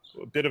 wow,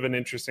 a bit of an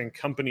interesting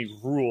company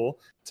rule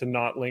to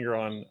not linger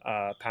on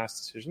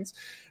past decisions.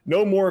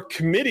 No more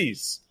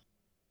committees.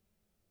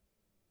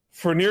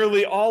 For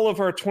nearly all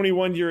of our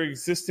 21-year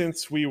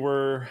existence, we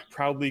were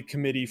proudly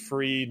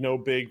committee-free, no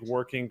big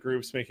working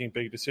groups making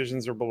big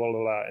decisions or blah, blah,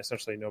 blah, blah,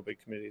 essentially no big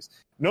committees.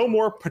 No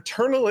more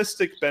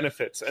paternalistic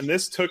benefits. And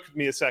this took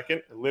me a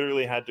second. I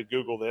literally had to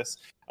Google this.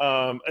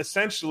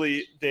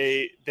 Essentially,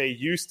 they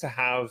used to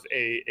have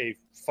a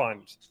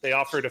fund. They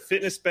offered a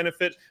fitness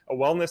benefit, a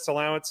wellness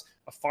allowance,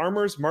 a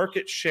farmer's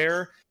market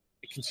share,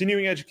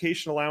 continuing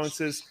education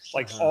allowances,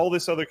 like all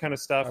this other kind of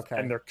stuff,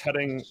 and they're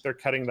cutting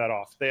that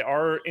off. They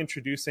are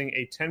introducing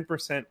a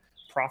 10%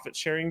 profit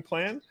sharing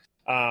plan,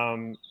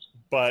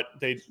 but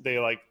they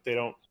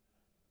don't.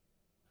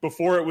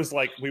 Before it was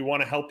like we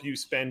want to help you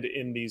spend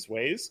in these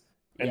ways,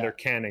 and they're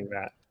canning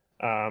that.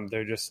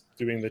 They're just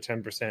doing the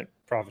 10%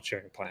 profit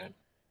sharing plan.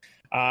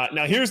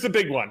 Now here's the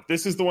big one.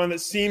 This is the one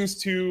that seems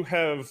to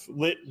have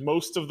lit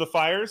most of the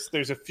fires.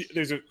 There's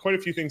quite a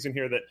few things in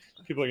here that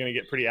people are going to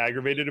get pretty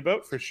aggravated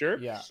about for sure.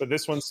 Yeah. But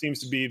this one seems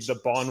to be the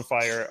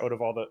bonfire out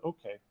of all the.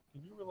 Okay,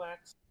 can you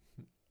relax?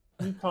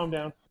 Can you calm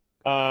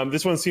down?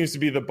 This one seems to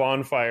be the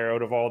bonfire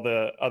out of all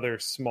the other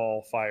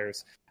small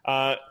fires.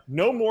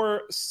 No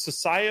more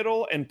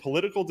societal and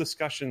political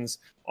discussions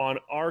on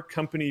our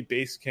company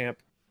Basecamp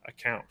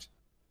account.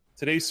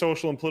 Today's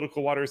social and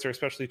political waters are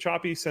especially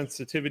choppy.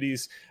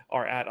 Sensitivities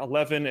are at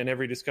 11, and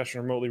every discussion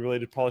remotely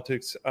related to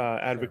politics,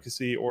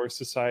 advocacy, or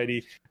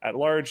society at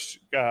large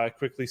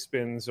quickly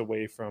spins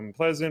away from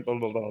pleasant. Blah,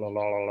 blah, blah, blah,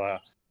 blah, blah.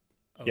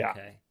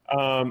 Okay.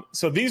 Yeah.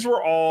 So these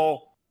were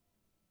all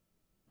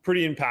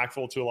pretty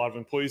impactful to a lot of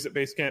employees at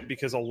Basecamp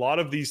because a lot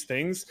of these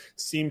things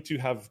seem to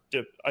have.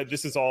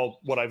 This is all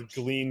what I've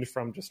gleaned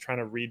from just trying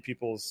to read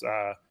people's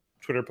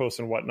Twitter posts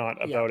and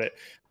whatnot about it.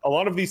 A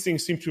lot of these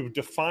things seem to have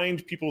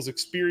defined people's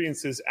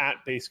experiences at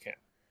Basecamp.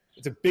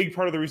 It's a big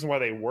part of the reason why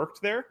they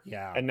worked there.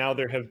 Yeah. And now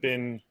there have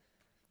been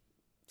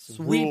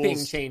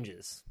sweeping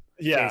changes.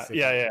 Yeah, basically.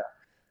 yeah.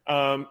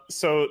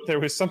 So there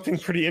was something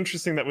pretty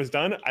interesting that was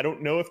done. I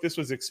don't know if this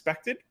was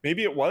expected.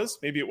 Maybe it was,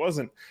 maybe it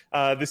wasn't.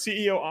 The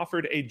CEO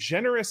offered a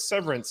generous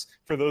severance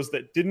for those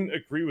that didn't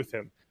agree with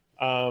him.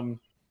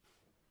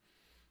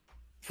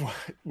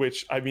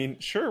 Which, I mean,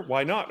 sure,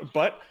 why not?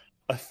 But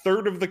a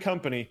third of the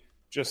company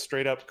just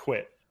straight up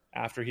quit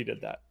after he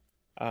did that.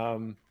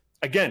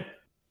 Again,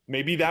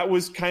 maybe that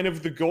was kind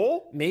of the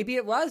goal. Maybe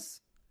it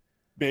was.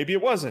 Maybe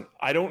it wasn't.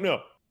 I don't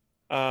know.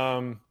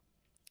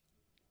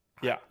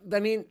 Yeah. I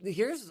mean,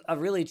 here's a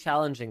really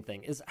challenging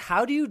thing is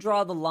how do you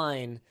draw the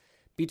line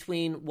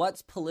between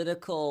what's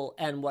political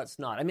and what's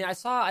not? I mean, I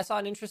saw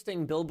an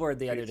interesting billboard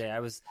the other day.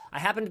 I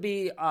happened to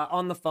be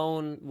on the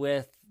phone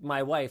with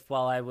my wife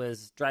while I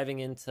was driving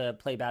in to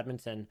play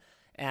badminton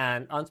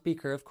and on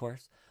speaker, of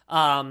course. So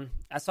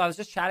I was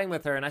just chatting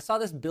with her and I saw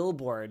this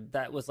billboard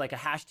that was like a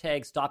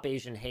hashtag Stop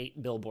Asian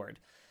Hate billboard.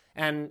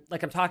 And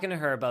like, I'm talking to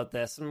her about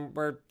this and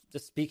we're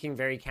just speaking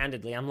very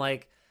candidly. I'm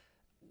like,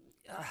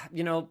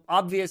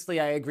 obviously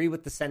I agree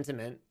with the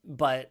sentiment,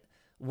 but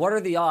what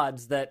are the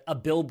odds that a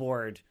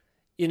billboard,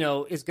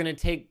 is going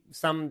to take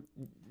some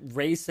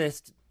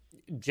racist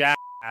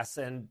jackass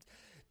and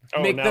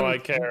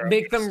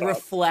make them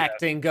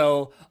reflect and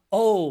go,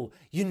 oh,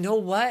 you know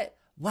what?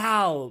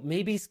 Wow,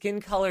 maybe skin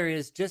color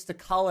is just a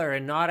color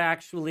and not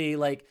actually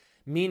like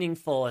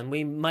meaningful. And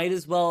we might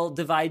as well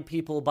divide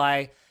people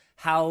by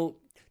how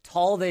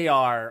tall they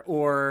are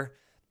or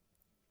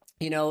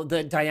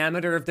the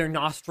diameter of their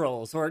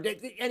nostrils or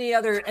any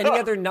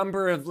other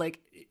number of like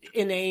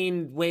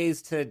inane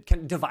ways to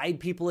kind of divide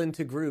people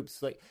into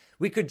groups. Like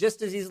we could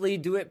just as easily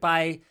do it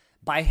by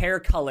hair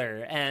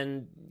color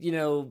and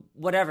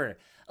whatever.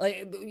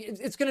 Like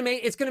it's gonna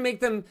make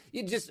them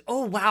just,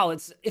 oh wow,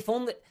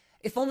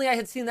 if only I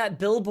had seen that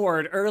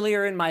billboard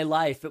earlier in my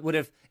life, it would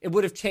have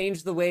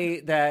changed the way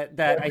that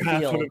I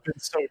feel. It would have been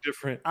so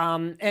different.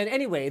 And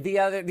anyway,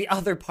 the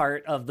other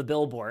part of the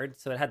billboard,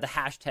 so it had the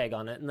hashtag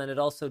on it, and then it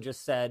also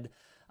just said,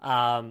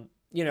 racism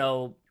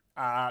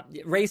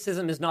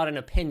is not an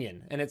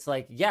opinion. And it's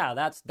like, yeah,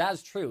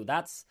 that's true.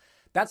 That's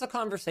a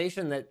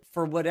conversation that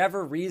for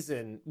whatever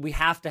reason we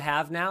have to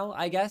have now,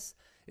 I guess,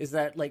 is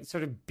that like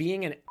sort of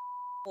being an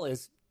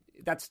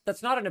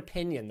that's not an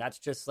opinion. That's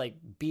just like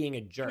being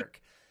a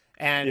jerk.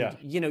 And,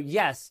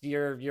 yes,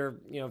 your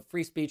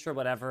free speech or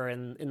whatever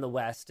in the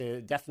West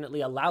definitely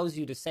allows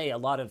you to say a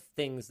lot of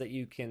things that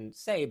you can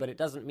say, but it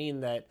doesn't mean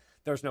that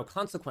there's no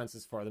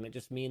consequences for them. It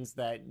just means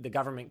that the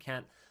government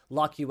can't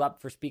lock you up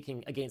for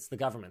speaking against the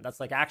government. That's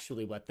like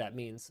actually what that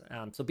means.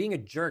 So being a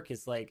jerk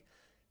is like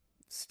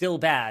still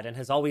bad and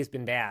has always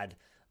been bad.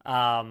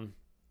 But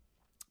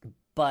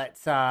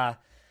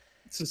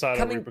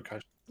societal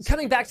repercussions.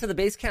 Coming back to the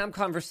Basecamp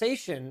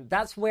conversation,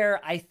 that's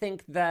where I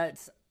think that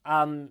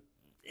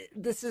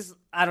this is,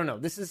 I don't know,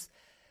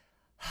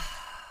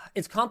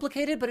 it's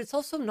complicated, but it's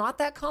also not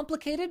that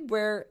complicated,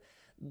 where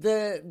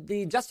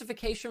the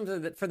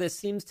justification for this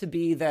seems to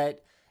be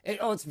that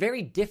it's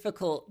very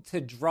difficult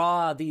to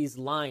draw these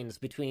lines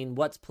between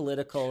what's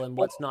political and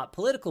what's not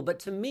political. But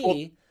to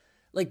me,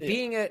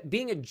 being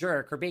a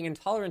jerk or being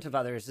intolerant of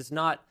others is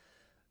not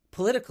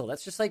political.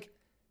 That's just like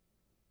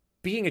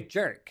being a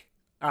jerk.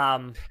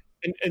 And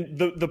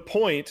the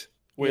point,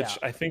 which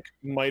I think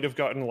might have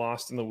gotten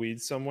lost in the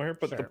weeds somewhere,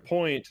 but the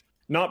point,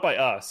 not by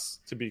us,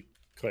 to be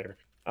clear,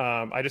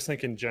 I just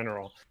think in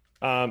general,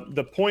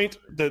 the point,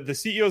 the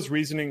CEO's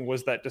reasoning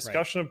was that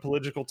discussion of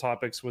political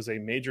topics was a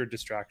major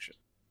distraction.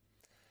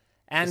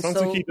 And it sounds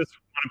like he just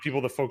wanted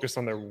people to focus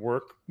on their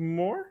work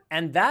more.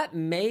 And that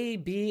may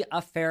be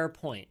a fair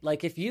point.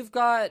 Like if you've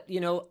got,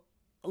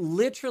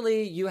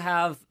 literally you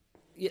have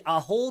a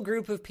whole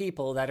group of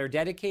people that are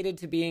dedicated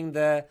to being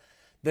the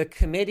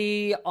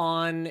committee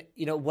on,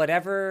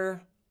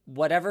 whatever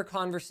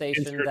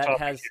conversation that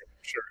has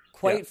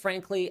quite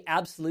frankly,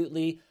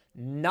 absolutely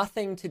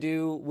nothing to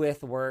do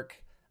with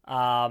work.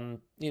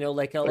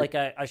 Like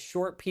a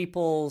short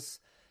people's,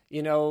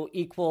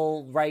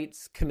 equal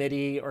rights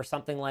committee or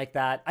something like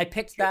that. I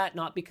picked that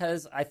not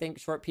because I think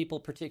short people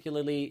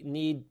particularly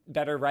need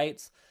better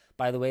rights.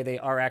 By the way, they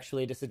are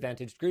actually a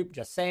disadvantaged group,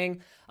 just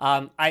saying.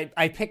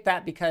 I picked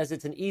that because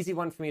it's an easy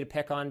one for me to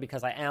pick on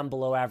because I am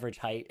below average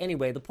height.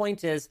 Anyway, the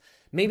point is,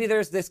 maybe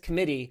there's this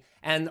committee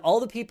and all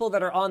the people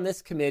that are on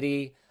this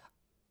committee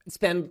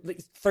spend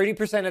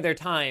 30% of their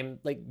time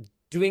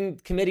doing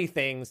committee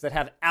things that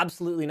have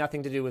absolutely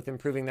nothing to do with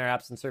improving their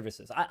apps and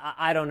services.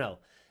 I don't know.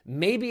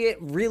 Maybe it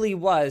really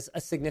was a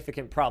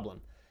significant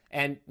problem.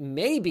 And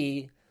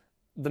maybe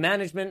the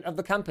management of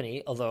the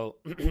company, although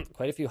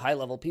quite a few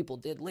high-level people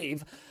did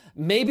leave,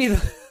 maybe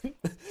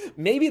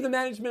the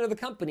management of the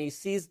company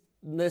sees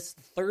this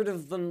third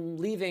of them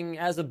leaving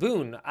as a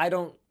boon. I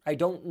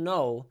don't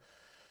know.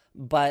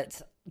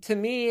 But to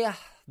me,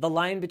 the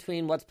line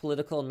between what's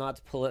political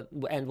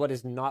and what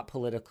is not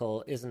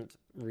political isn't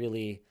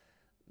really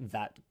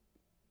that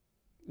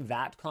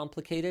that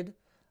complicated.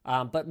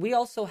 But we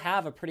also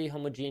have a pretty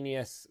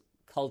homogeneous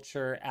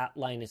culture at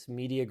Linus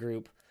Media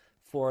Group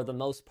for the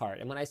most part.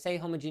 And when I say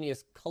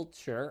homogeneous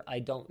culture, I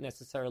don't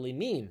necessarily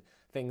mean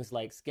things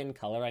like skin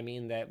color. I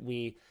mean that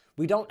we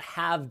don't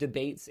have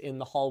debates in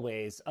the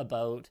hallways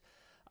about,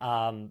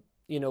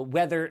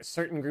 whether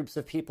certain groups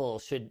of people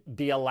should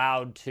be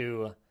allowed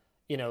to,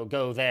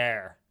 go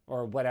there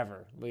or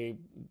whatever.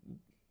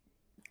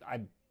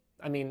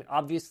 I mean,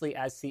 obviously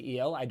as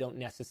CEO, I don't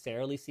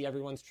necessarily see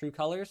everyone's true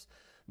colors,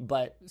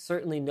 but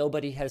certainly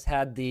nobody has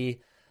had the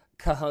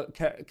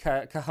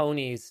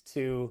cojones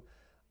to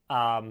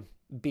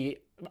be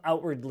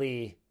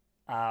outwardly,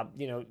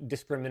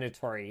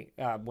 discriminatory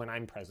when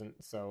I'm present.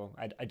 So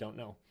I don't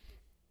know.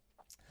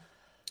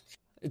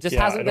 It just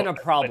hasn't been a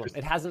problem.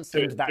 It hasn't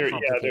seemed that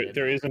complicated. Yeah,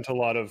 there isn't a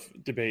lot of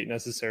debate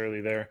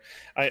necessarily there.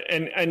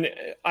 And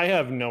I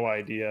have no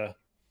idea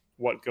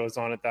what goes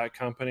on at that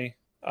company.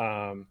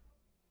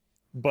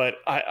 But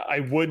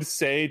I would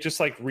say, just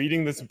like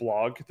reading this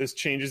blog, this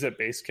Changes at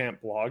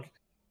Basecamp blog,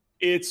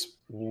 it's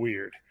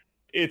weird.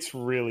 It's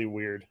really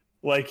weird.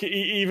 Like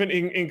even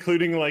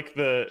including like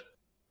the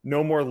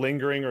no more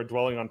lingering or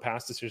dwelling on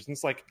past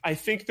decisions. Like, I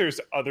think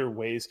there's other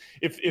ways.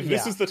 If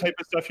this is the type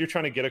of stuff you're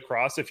trying to get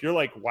across, if you're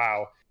like,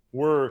 wow,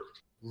 we're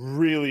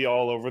really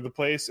all over the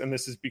place and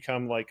this has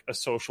become like a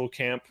social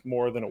camp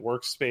more than a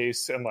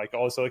workspace and like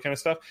all this other kind of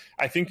stuff,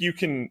 I think you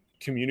can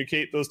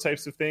communicate those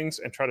types of things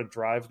and try to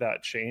drive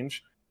that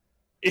change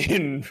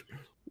in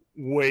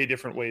way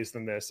different ways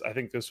than this. I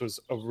think this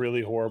was a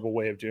really horrible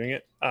way of doing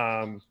it.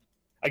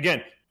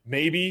 Again,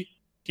 maybe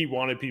he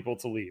wanted people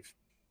to leave.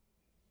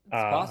 It's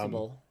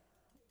possible.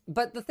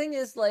 But the thing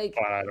is, like,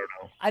 I don't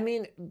know. I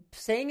mean,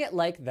 saying it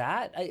like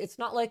that, it's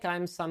not like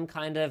I'm some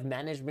kind of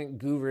management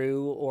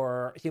guru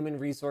or human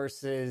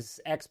resources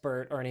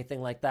expert or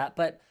anything like that.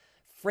 But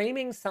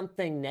framing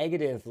something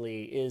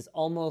negatively is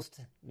almost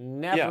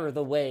never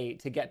the way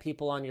to get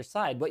people on your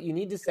side. What you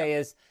need to say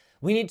is,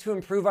 we need to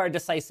improve our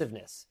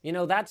decisiveness.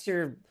 That's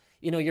your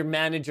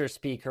manager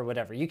speak or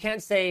whatever. You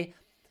can't say,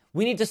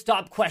 we need to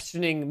stop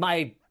questioning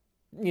my,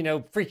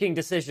 freaking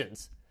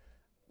decisions.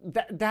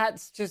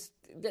 That's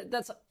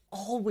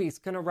always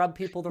going to rub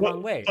people the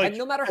wrong way. Like, and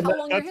no matter how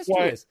long your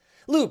history is.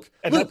 Luke,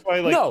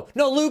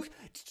 Luke,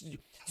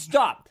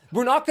 stop.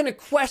 We're not going to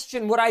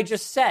question what I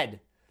just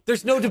said.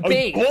 There's no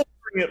debate.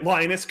 It,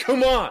 Linus,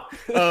 come on.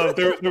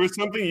 There was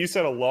something you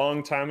said a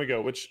long time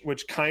ago,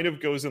 which kind of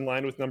goes in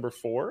line with number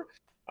 4.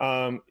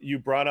 You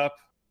brought up,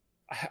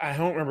 I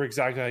don't remember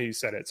exactly how you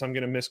said it, so I'm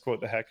going to misquote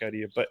the heck out of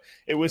you, but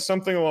it was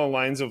something along the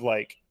lines of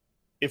like,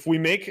 if we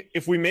make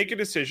a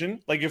decision,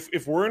 like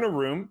if we're in a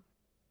room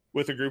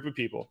with a group of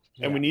people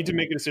and we need to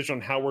make a decision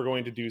on how we're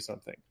going to do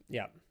something,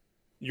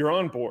 you're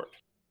on board.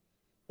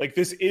 Like,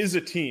 this is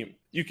a team.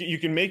 You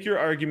can make your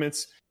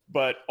arguments,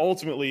 but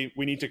ultimately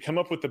we need to come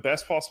up with the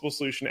best possible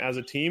solution as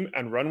a team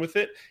and run with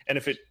it. And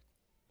if it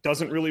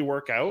doesn't really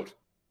work out,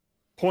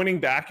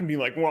 pointing back and being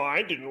like, well,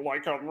 I didn't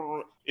like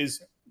how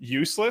is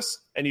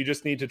useless. And you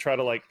just need to try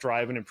to like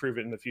drive and improve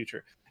it in the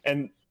future.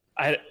 And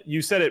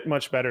you said it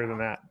much better than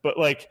that, but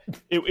like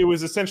it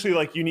was essentially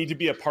like you need to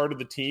be a part of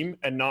the team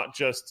and not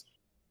just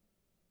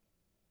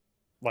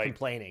like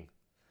complaining.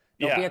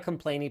 Don't be a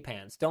complainy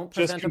pants. Don't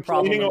present a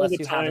problem unless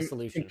you have a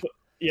solution.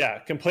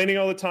 Complaining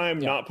all the time,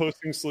 not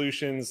posting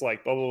solutions,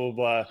 like blah blah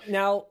blah blah.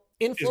 Now,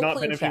 in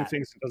Floatplane Chat,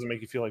 things that doesn't make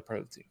you feel like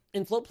part of the team.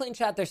 In Floatplane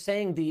Chat, they're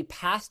saying the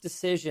past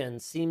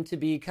decisions seem to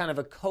be kind of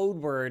a code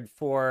word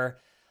for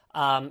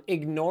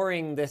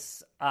ignoring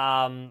this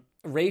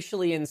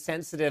racially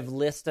insensitive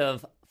list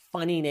of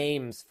funny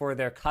names for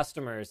their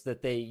customers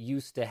that they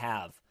used to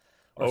have,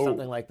 or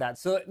something like that.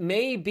 So it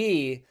may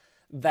be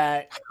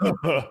that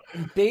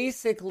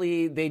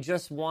basically they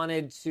just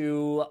wanted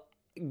to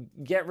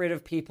get rid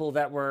of people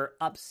that were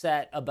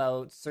upset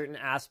about certain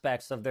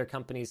aspects of their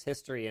company's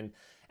history and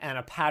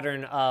a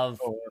pattern of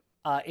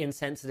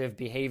insensitive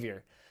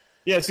behavior.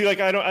 Yeah, see, like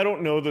I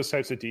don't know those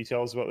types of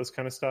details about this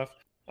kind of stuff.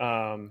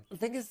 The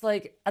thing is,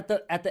 like, at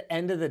the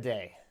end of the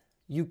day,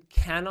 you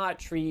cannot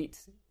treat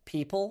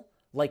people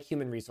like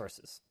human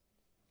resources.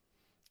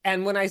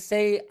 And when I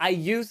say I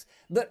use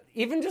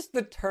even just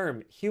the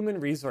term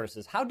human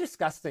resources, how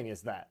disgusting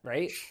is that,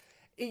 right?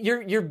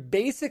 You're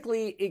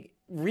basically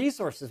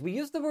resources. We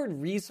use the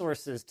word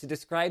resources to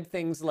describe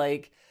things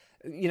like,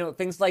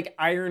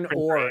 iron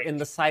ore in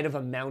the side of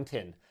a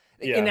mountain,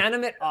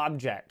 inanimate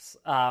objects.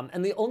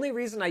 And the only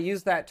reason I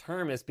use that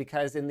term is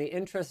because in the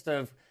interest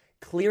of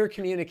clear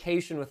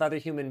communication with other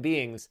human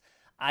beings,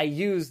 I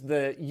use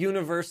the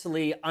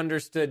universally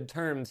understood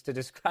terms to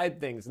describe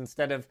things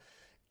instead of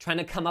trying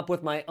to come up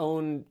with my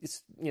own,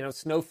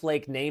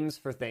 snowflake names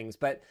for things.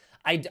 But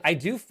I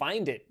do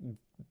find it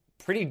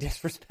pretty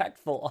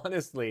disrespectful,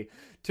 honestly,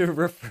 to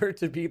refer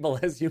to people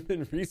as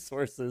human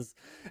resources.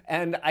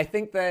 And I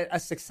think that a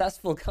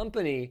successful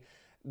company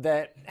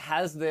that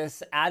has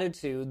this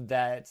attitude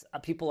that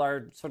people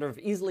are sort of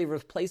easily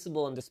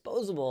replaceable and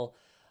disposable,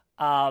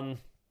 I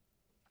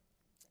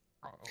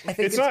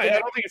think I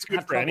don't think it's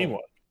good for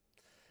anyone.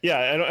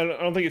 Yeah,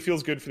 I don't think it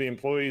feels good for the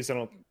employees. I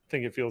don't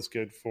think it feels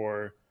good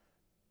for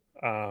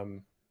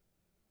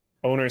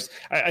owners.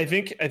 I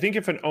think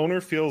if an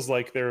owner feels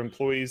like their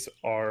employees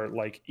are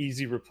like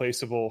easy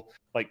replaceable,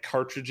 like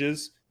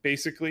cartridges,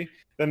 basically,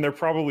 then they're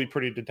probably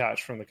pretty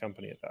detached from the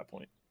company at that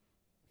point.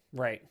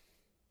 Right.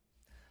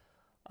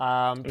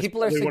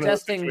 People are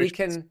suggesting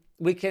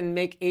we can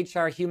make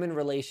HR human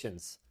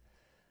relations.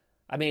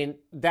 I mean,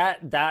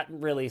 that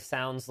really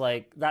sounds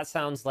like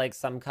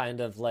some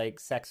kind of like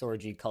sex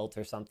orgy cult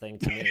or something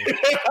to me.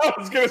 I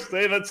was gonna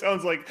say that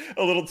sounds like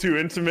a little too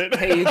intimate.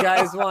 Hey, you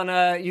guys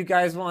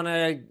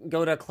wanna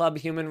go to Club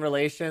Human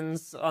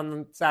Relations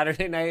on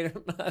Saturday night?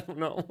 I don't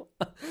know.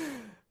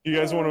 You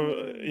guys want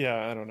to?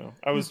 Yeah, I don't know.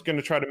 I was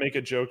gonna try to make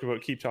a joke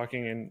about Keep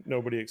Talking and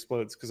Nobody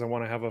Explodes because I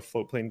want to have a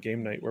float plane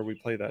game night where we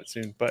play that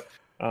soon, but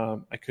I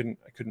couldn't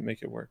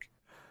make it work.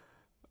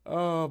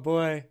 Oh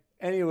boy.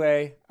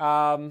 Anyway,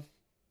 why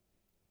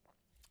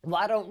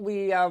don't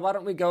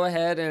we go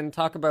ahead and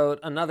talk about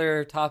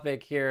another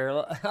topic here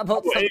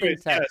about something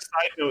anyways, tech? yeah,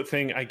 side note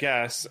thing, I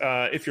guess.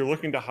 If you're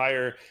looking to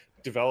hire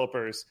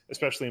developers,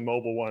 especially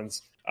mobile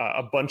ones,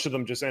 a bunch of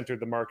them just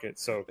entered the market.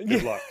 So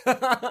good luck.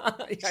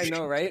 I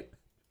know, right?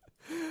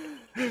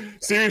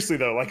 Seriously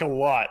though, like a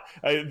lot.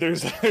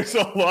 There's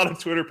a lot of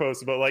Twitter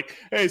posts about like,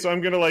 hey, so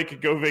I'm gonna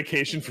like go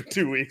vacation for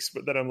 2 weeks,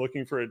 but then I'm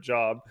looking for a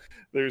job.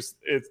 There's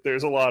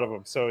a lot of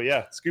them. So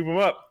yeah, scoop them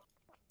up.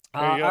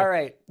 All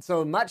right.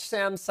 So much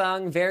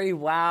Samsung, very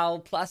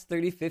wow, plus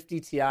 3050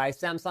 Ti.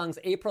 Samsung's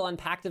April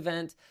Unpacked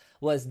event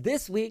was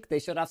this week. They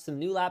showed off some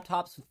new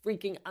laptops with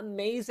freaking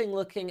amazing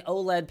looking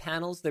OLED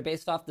panels. They're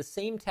based off the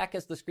same tech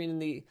as the screen in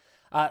the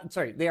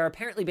they are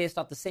apparently based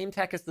off the same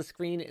tech as the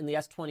screen in the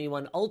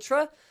S21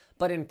 Ultra,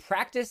 but in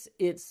practice,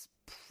 it's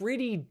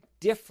pretty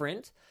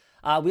different.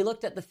 We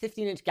looked at the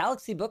 15-inch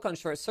Galaxy Book on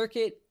short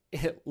circuit.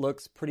 It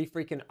looks pretty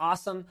freaking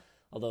awesome,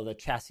 although the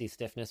chassis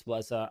stiffness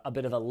was a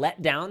bit of a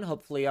letdown.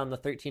 Hopefully on the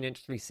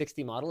 13-inch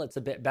 360 model, it's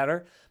a bit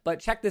better. But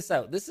check this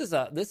out. This is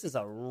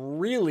a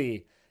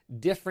really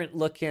different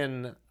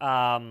looking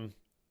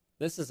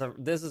this is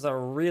a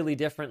really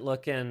different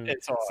looking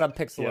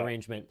sub-pixel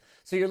arrangement.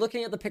 So you're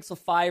looking at the Pixel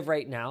 5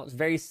 right now. It's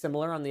very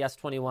similar on the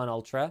S21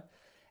 Ultra.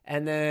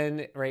 And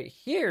then right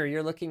here,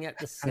 you're looking at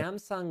the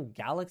Samsung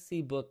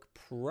Galaxy Book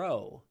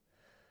Pro.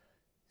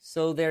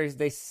 So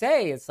they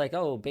say it's like,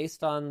 oh,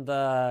 based on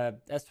the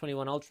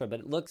S21 Ultra, but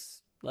it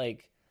looks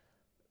like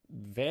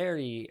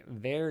very,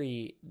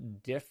 very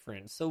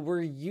different. So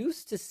we're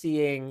used to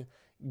seeing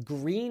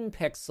green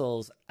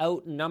pixels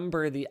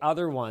outnumber the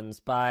other ones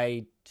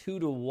by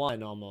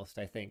 2-1 almost,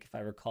 I think, if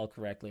I recall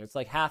correctly. It's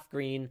like half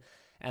green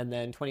and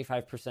then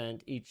 25%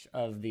 each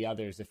of the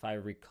others, if I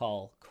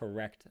recall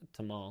correct,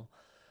 Tamal.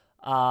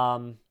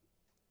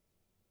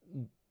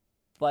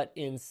 But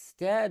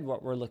instead,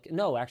 what we're looking...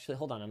 No, actually,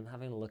 hold on. I'm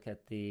having a look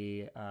at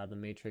the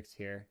matrix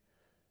here.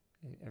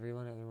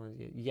 Everyone...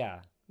 Yeah.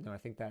 No, I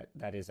think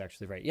that is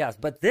actually right. Yes,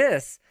 but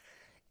this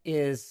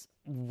is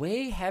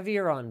way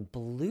heavier on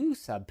blue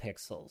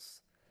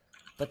subpixels.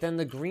 But then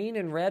the green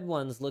and red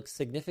ones look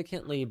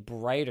significantly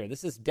brighter.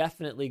 This is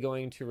definitely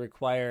going to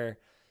require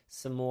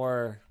some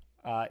more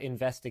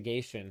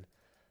investigation.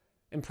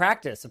 In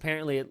practice,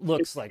 apparently it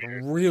looks like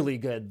really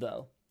good,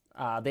 though.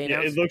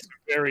 It looks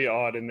very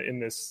odd in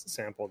this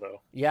sample,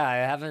 though. Yeah, I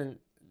haven't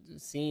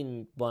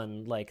seen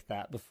one like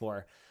that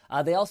before.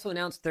 They also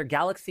announced their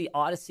Galaxy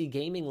Odyssey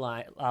gaming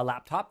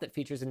laptop that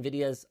features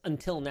NVIDIA's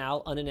until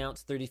now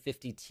unannounced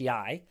 3050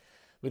 Ti.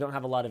 We don't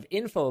have a lot of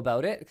info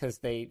about it because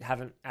they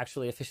haven't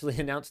actually officially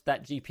announced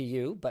that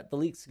GPU, but the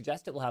leaks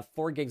suggest it will have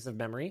 4 gigs of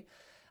memory.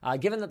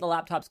 Given that the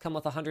laptops come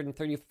with a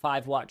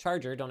 135-watt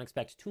charger, don't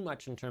expect too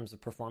much in terms of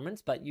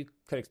performance, but you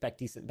could expect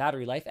decent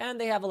battery life. And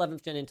they have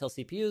 11th gen Intel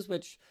CPUs,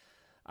 which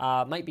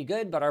might be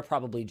good, but are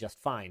probably just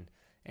fine.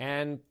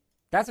 And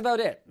that's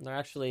about it. There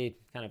actually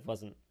kind of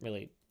wasn't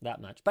really that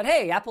much. But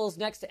hey, Apple's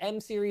next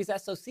M-series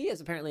SoC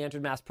has apparently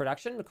entered mass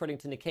production, according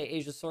to Nikkei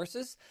Asia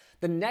sources.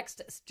 The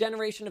next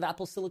generation of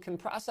Apple Silicon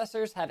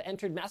processors have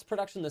entered mass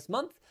production this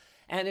month,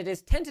 and it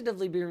is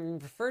tentatively being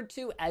referred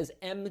to as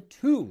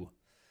M2.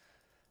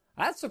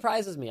 That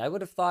surprises me. I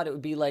would have thought it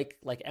would be like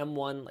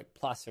M1 like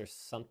plus or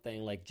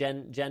something, like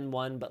Gen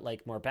 1, but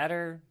like more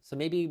better. So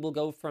maybe we'll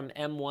go from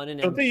M1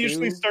 and M2. Don't they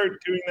usually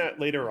start doing that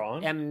later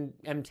on? M10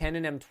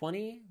 and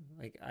M20?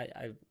 Like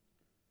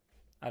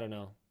I don't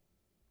know.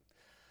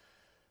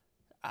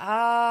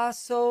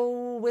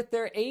 So with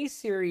their A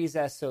series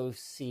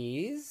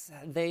SoCs,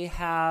 they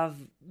have,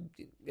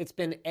 it's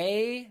been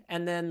A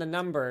and then the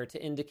number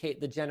to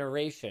indicate the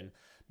generation.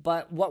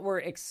 But what we're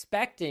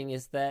expecting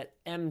is that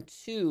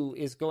M2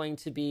 is going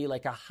to be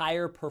like a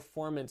higher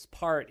performance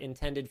part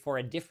intended for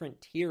a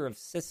different tier of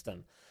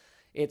system.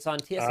 It's on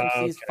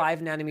TSMC's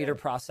 5-nanometer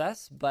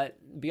process, but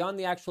beyond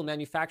the actual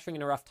manufacturing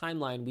and a rough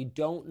timeline, we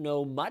don't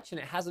know much,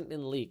 and it hasn't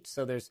been leaked.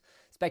 So there's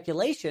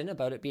speculation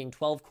about it being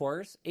 12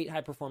 cores, 8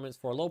 high performance,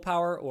 4 low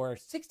power, or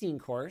 16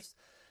 cores,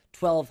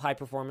 12 high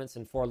performance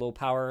and 4 low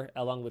power,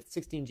 along with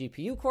 16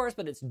 GPU cores,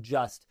 but it's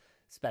just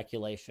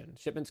speculation.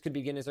 Shipments could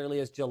begin as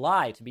early as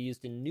July to be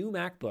used in new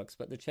MacBooks,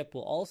 but the chip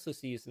will also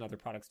see use in other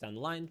products down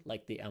the line,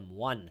 like the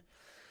M1.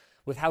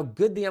 with how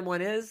good the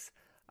M1 is.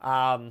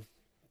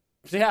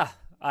 So yeah,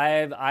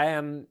 I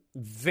am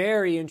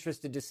very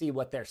interested to see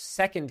what their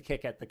second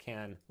kick at the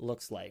can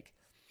looks like.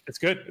 It's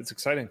good. It's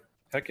exciting.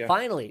 Heck yeah.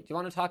 Finally, do you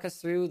want to talk us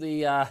through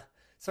the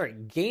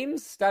game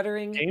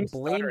stuttering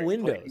blame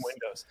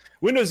Windows?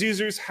 Windows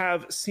users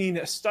have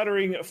seen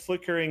stuttering,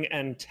 flickering,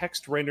 and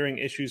text rendering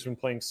issues when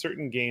playing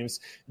certain games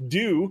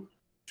due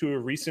to a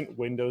recent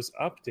Windows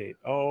update.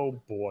 Oh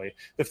boy.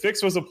 The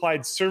fix was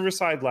applied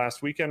server-side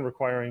last weekend,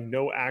 requiring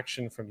no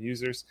action from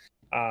users.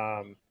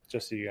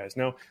 Just so you guys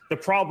know. The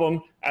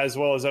problem, as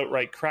well as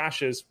outright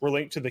crashes, were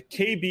linked to the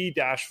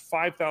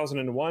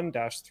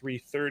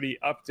KB-5001-330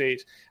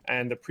 update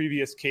and the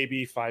previous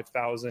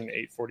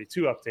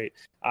KB-5842 update,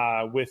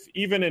 with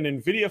even an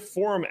NVIDIA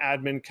forum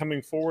admin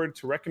coming forward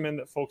to recommend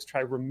that folks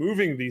try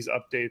removing these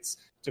updates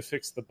to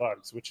fix the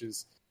bugs, which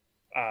is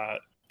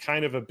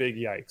kind of a big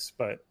yikes,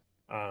 but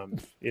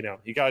you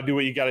got to do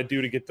what you got to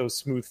do to get those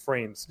smooth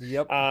frames.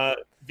 Yep.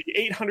 The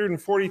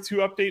 842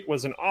 update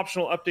was an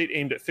optional update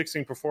aimed at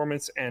fixing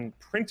performance and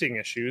printing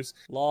issues.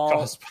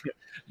 The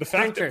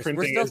fact that printing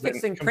We're still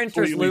fixing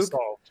printers, completely Luke.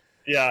 solved.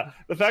 Yeah,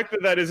 the fact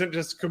that isn't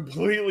just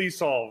completely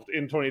solved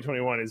in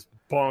 2021 is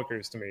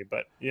bonkers to me.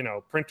 But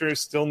printers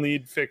still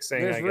need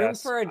fixing. There's room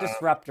for a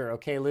disruptor,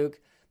 okay,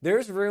 Luke?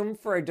 There's room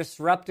for a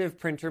disruptive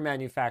printer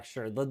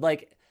manufacturer.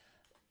 Like,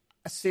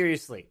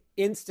 seriously,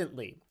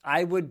 instantly,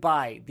 I would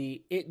buy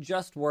the "It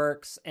Just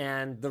Works"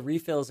 and the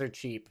refills are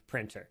cheap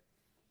printer.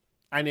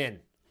 I'm in.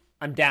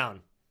 I'm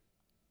down.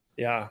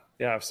 Yeah.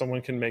 If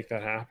someone can make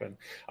that happen,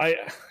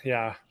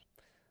 The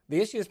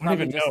issue is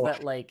probably just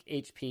that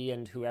HP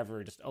and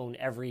whoever just own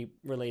every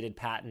related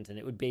patent, and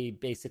it would be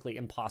basically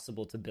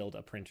impossible to build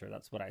a printer.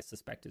 That's what I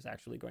suspect is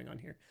actually going on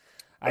here.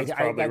 That's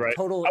probably right.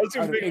 Total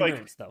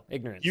ignorance, though.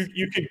 Ignorance.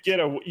 You could get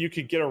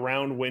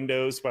around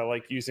Windows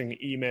by using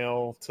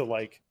email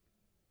to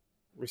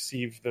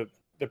receive the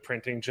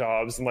printing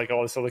jobs and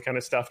all this other kind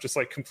of stuff, just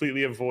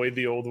completely avoid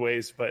the old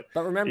ways. But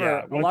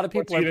remember, a lot of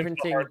people are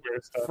printing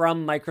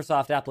from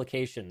Microsoft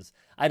applications.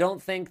 I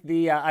don't think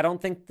the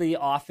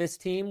Office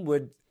team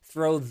would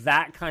throw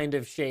that kind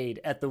of shade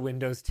at the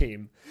Windows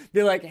team.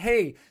 Be like,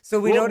 hey, so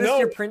we noticed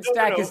your print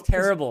stack is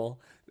terrible.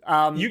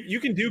 You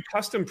can do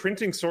custom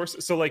printing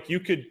sources. So you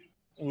could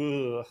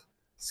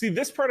see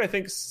this part I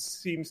think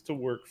seems to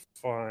work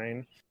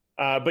fine.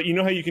 But you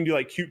know how you can do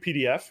Qt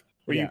PDF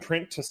where you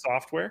print to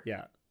software?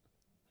 Yeah.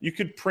 You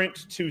could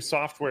print to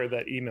software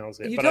that emails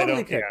it. You but totally I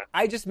don't, could. Yeah.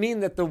 I just mean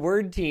that the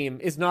Word team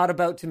is not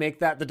about to make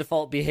that the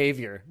default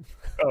behavior.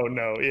 Oh,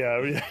 no.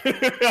 Yeah.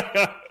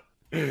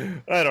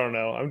 I don't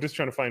know. I'm just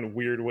trying to find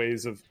weird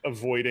ways of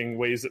avoiding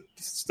ways that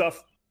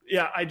stuff.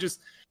 Yeah,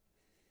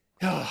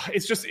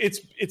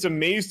 it's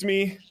amazed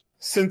me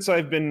since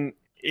I've been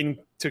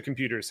into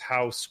computers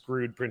how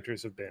screwed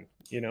printers have been,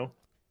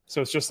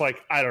 So it's just I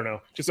don't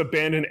know, just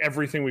abandon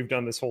everything we've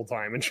done this whole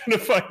time and try to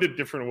find a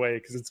different way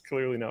because it's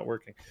clearly not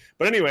working.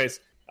 But anyways,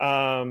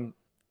 on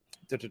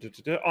the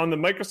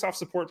Microsoft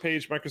support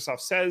page, Microsoft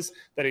says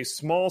that a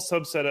small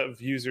subset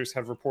of users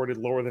have reported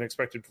lower than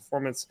expected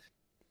performance,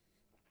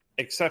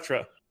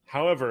 etc.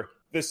 However,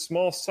 this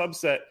small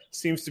subset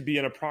seems to be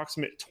an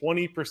approximate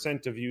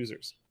 20% of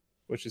users,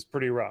 which is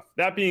pretty rough.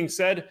 That being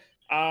said,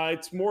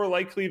 it's more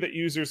likely that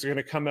users are going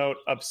to come out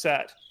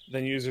upset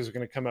than users are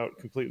going to come out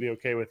completely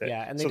okay with it.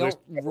 Yeah, and they don't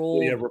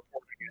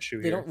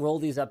roll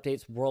these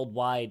updates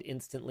worldwide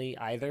instantly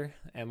either.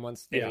 And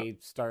once they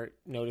start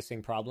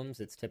noticing problems,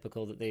 it's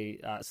typical that they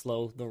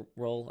slow the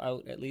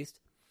rollout at least.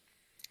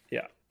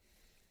 Yeah.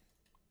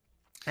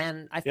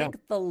 And I think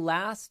the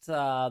last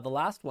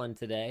one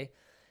today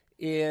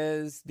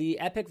is the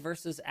Epic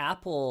versus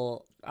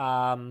Apple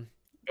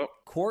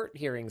court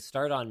hearings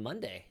start on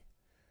Monday.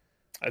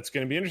 It's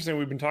going to be interesting.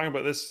 We've been talking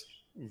about this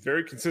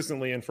very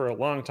consistently and for a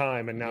long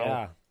time, and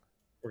now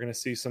we're going to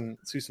see some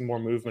more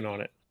movement on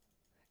it.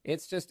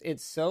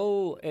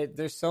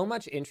 There's so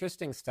much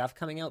interesting stuff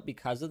coming out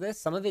because of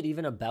this. Some of it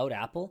even about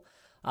Apple.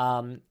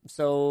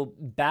 So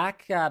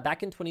back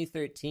in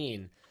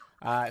 2013,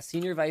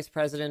 Senior Vice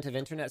President of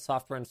Internet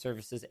Software and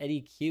Services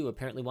Eddie Q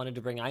apparently wanted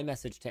to bring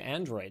iMessage to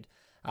Android,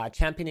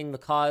 championing the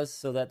cause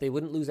so that they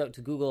wouldn't lose out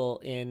to Google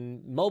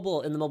in the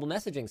mobile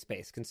messaging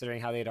space,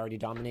 considering how they had already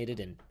dominated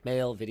in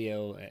mail,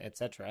 video,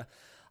 etc.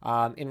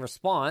 In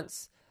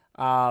response,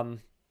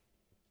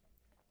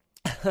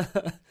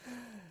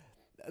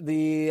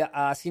 the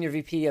senior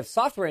VP of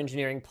software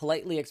engineering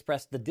politely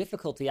expressed the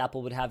difficulty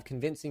Apple would have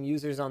convincing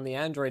users on the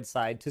Android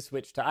side to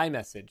switch to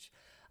iMessage.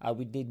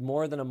 We'd need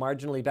more than a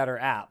marginally better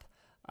app.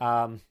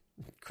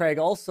 Craig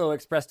also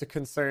expressed a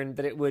concern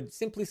that it would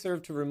simply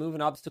serve to remove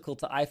an obstacle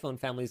to iPhone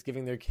families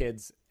giving their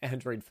kids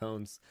Android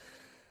phones.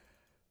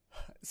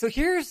 So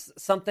here's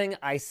something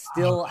I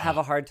still have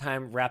a hard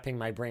time wrapping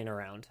my brain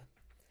around.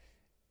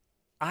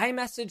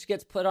 iMessage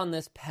gets put on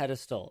this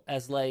pedestal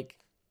as like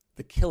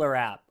the killer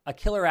app, a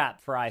killer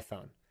app for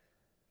iPhone.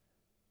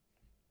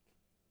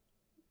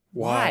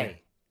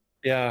 Why?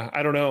 Yeah,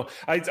 I don't know.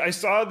 I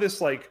saw this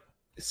like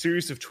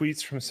series of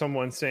tweets from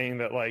someone saying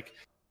that like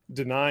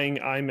denying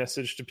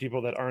iMessage to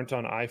people that aren't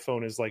on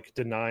iPhone is like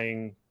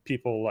denying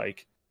people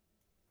like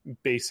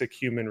basic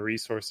human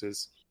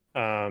resources.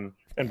 And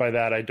by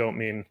that I don't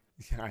mean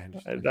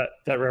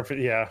that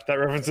reference. Yeah, that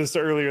references to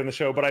earlier in the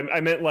show, but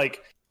I meant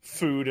like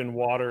food and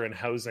water and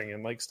housing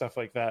and like stuff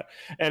like that.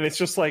 And it's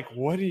just like,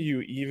 what are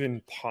you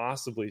even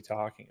possibly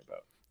talking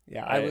about?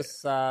 Yeah, I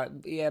was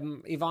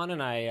Yvonne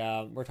and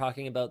I were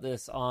talking about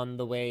this on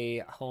the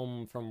way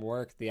home from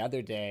work the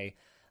other day,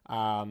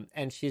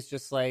 and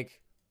she's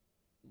like,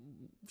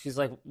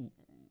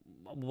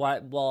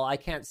 what? Well, I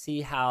can't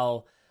see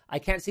how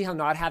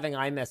not having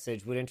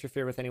iMessage would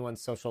interfere with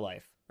anyone's social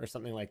life or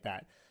something like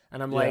that.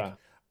 And I'm like,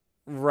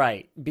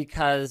 right,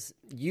 because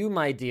you,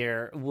 my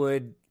dear,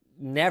 would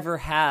never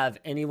have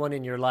anyone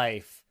in your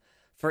life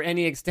for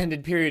any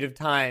extended period of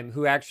time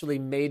who actually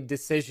made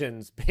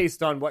decisions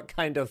based on what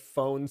kind of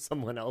phone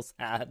someone else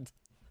had.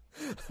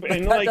 But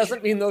that like,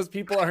 doesn't mean those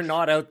people are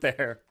not out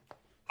there.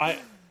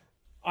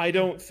 I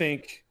don't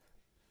think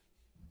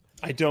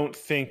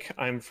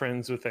I'm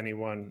friends with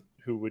anyone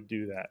who would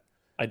do that.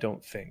 I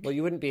don't think. Well,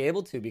 you wouldn't be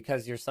able to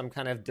because you're some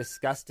kind of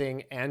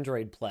disgusting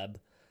Android pleb.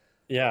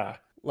 Yeah.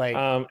 Like,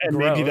 and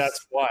gross. Maybe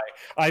that's why.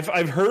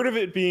 I've heard of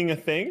it being a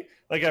thing.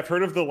 Like, I've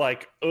heard of the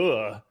like,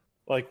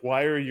 like,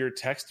 why are your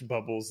text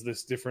bubbles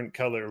this different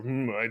color?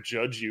 I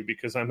judge you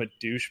because I'm a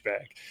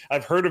douchebag.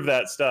 I've heard of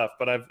that stuff,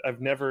 but I've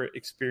never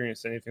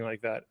experienced anything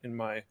like that in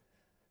my.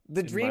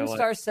 The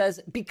Dreamstar says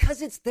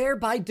because it's there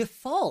by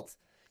default.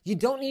 You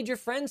don't need your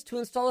friends to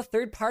install a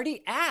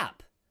third-party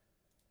app.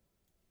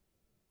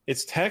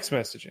 It's text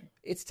messaging.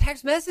 It's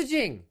text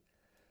messaging.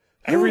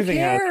 Everything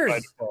Who has cares? it by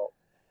default.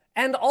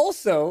 And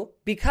also,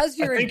 because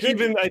you're I think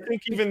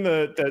even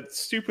that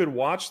stupid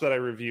watch that I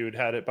reviewed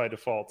had it by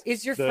default.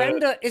 Is your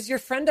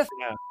friend a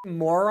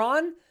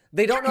moron?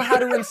 They don't know how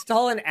to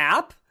install an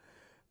app?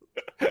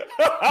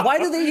 Why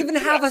do they even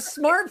have a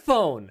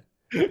smartphone?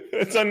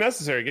 It's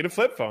unnecessary. Get a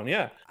flip phone,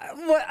 yeah.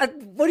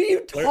 What are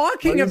you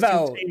talking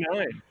about?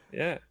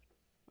 Yeah.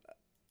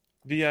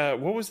 The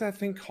what was that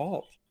thing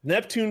called?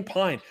 Neptune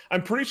Pine.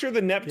 I'm pretty sure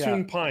the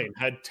Neptune Pine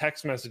had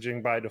text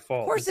messaging by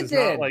default. Of course it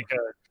did.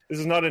 This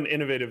is not an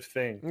innovative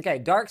thing. Okay,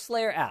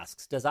 Darkslayer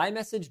asks, does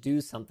iMessage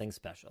do something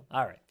special?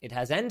 All right, it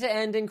has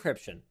end-to-end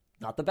encryption.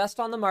 Not the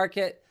best on the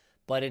market,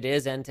 but it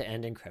is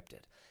end-to-end encrypted.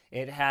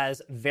 It has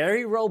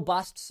very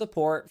robust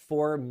support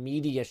for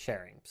media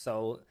sharing.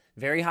 So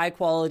very high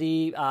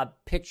quality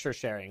picture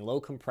sharing,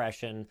 low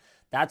compression.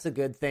 That's a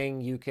good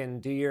thing. You can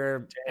do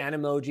your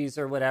animojis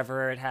or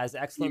whatever. It has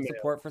excellent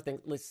support for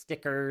things like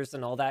stickers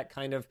and all that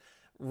kind of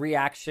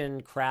reaction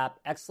crap.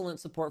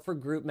 Excellent support for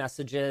group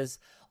messages.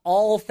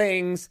 All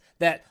things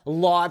that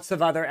lots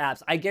of other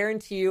apps. I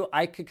guarantee you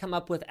I could come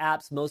up with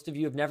apps most of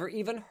you have never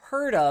even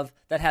heard of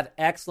that have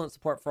excellent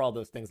support for all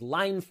those things.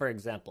 Line, for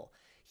example.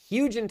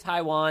 Huge in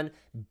Taiwan,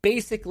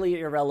 basically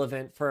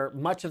irrelevant for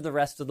much of the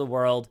rest of the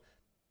world.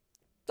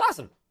 It's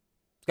awesome.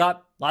 It's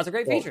got lots of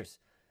great features.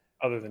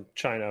 Other than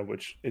China,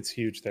 which it's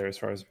huge there as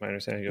far as my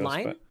understanding goes.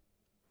 Line? But,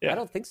 yeah. I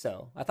don't think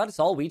so. I thought it's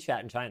all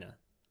WeChat in China.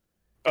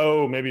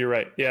 Oh, maybe you're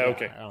right. Yeah,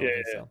 okay. I don't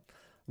think so.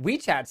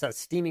 WeChat's a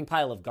steaming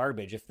pile of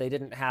garbage if they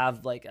didn't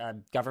have like a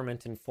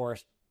government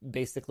enforced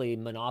basically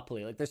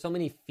monopoly. Like there's so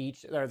many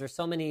features, or there's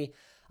so many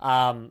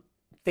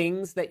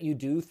things that you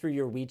do through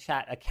your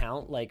WeChat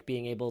account, like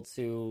being able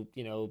to,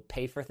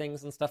 pay for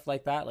things and stuff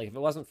like that. Like if it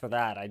wasn't for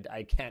that,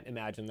 I can't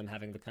imagine them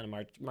having the kind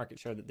of market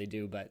share that they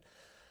do. But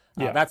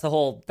that's a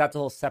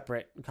whole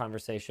separate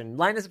conversation.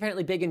 Line is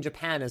apparently big in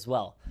Japan as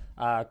well,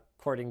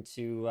 according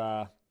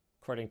to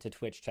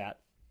Twitch chat.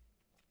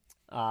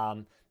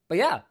 But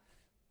yeah,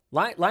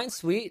 Line's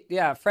sweet.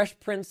 Yeah, Fresh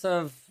Prince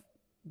of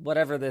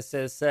whatever this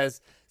is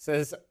says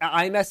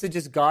iMessage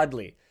is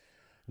godly.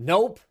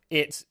 Nope,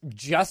 it's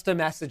just a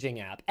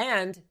messaging app.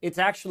 And it's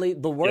actually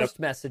the worst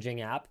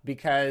messaging app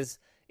because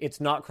it's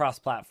not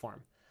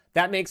cross-platform.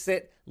 That makes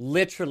it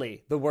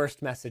literally the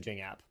worst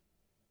messaging app.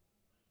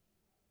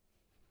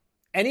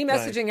 Any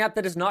messaging app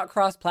that is not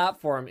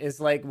cross-platform is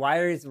like,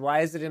 why is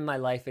it in my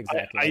life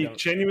exactly? I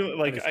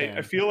genuinely,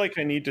 I feel like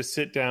I need to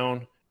sit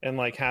down and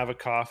like have a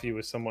coffee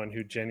with someone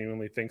who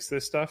genuinely thinks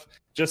this stuff,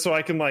 just so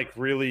I can like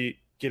really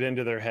get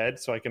into their head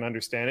so I can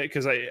understand it.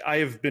 Because I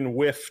have been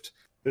whiffed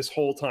this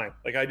whole time.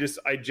 Like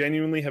I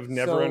genuinely have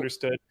never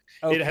understood.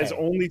 Okay. It has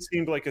only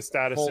seemed like a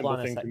status symbol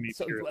thing to me.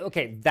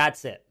 Okay,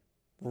 that's it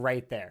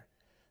right there.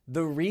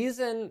 The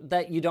reason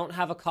that you don't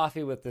have a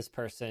coffee with this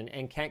person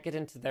and can't get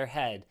into their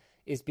head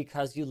is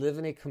because you live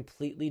in a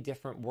completely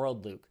different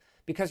world, Luke.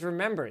 Because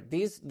remember,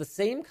 the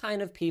same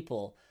kind of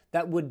people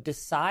that would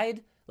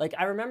decide. Like,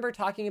 I remember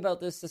talking about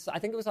this, I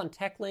think it was on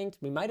TechLinked.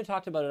 We might have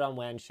talked about it on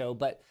WAN Show,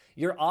 but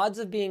your odds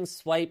of being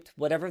swiped,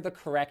 whatever the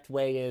correct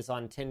way is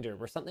on Tinder,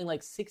 were something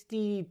like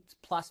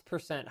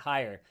 60+%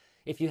 higher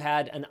if you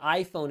had an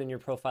iPhone in your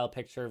profile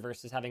picture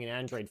versus having an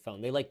Android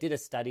phone. They did a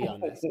study on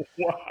this.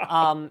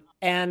 Wow.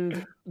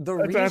 And the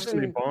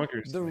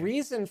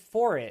reason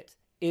for it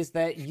is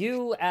that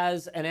you,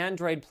 as an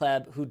Android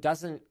pleb who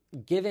doesn't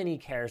give any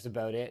cares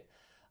about it,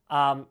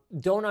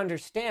 don't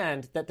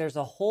understand that there's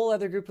a whole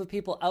other group of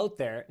people out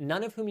there,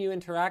 none of whom you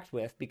interact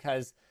with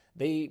because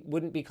they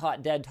wouldn't be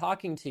caught dead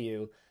talking to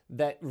you,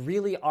 that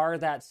really are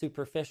that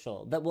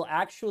superficial, that will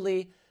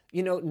actually,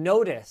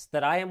 notice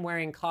that I am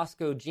wearing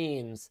Costco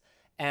jeans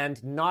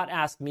and not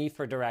ask me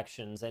for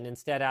directions and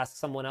instead ask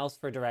someone else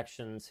for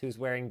directions who's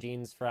wearing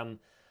jeans from,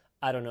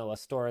 I don't know, a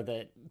store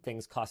that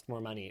things cost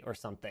more money or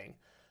something.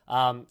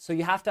 So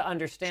you have to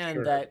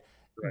understand that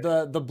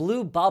the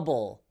blue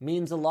bubble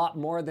means a lot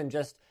more than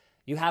just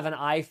you have an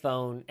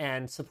iPhone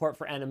and support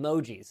for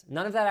emojis.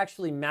 None of that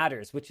actually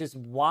matters, which is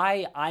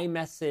why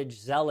iMessage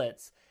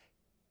zealots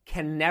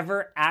can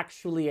never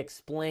actually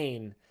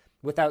explain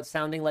without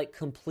sounding like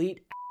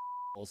complete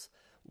assholes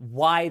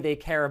why they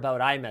care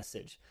about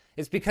iMessage.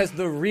 It's because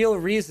the real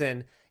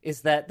reason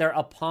is that they're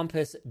a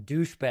pompous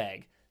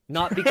douchebag,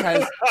 not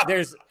because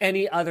there's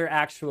any other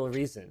actual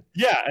reason.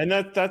 Yeah, and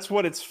that's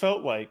what it's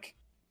felt like.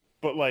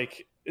 But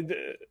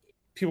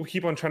people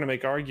keep on trying to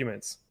make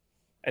arguments,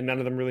 and none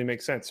of them really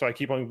make sense. So I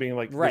keep on being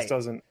like, this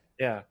doesn't.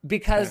 Yeah.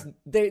 Because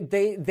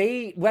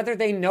they whether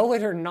they know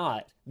it or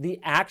not, the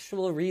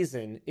actual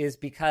reason is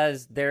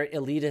because they're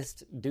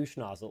elitist douche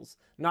nozzles,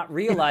 not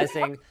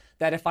realizing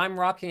that if I'm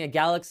rocking a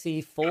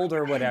Galaxy Fold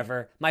or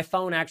whatever, my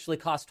phone actually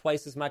costs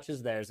twice as much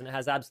as theirs, and it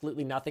has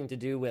absolutely nothing to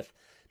do with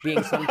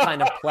being some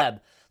kind of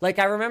pleb. Like,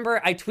 I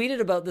remember I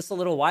tweeted about this a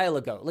little while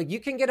ago. Like, you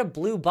can get a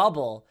blue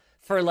bubble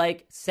for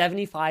like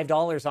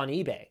 $75 on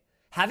eBay.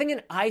 Having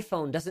an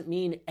iPhone doesn't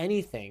mean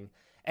anything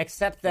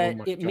except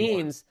that it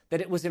means that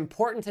it was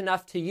important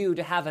enough to you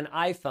to have an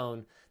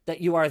iPhone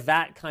that you are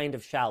that kind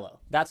of shallow.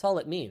 That's all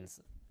it means.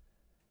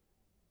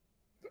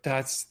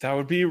 That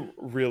would be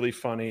really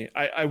funny.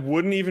 I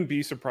wouldn't even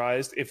be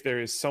surprised if there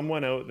is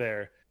someone out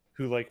there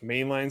who like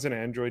mainlines an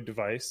Android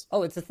device.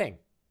 Oh, it's a thing.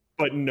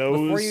 But knows...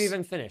 Before you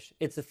even finish,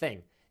 it's a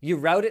thing. You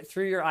route it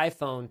through your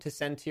iPhone to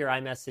send to your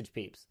iMessage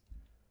peeps.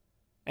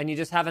 And you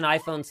just have an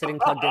iPhone sitting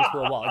plugged into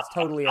a wall. It's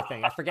totally a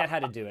thing. I forget how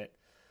to do it.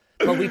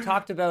 But we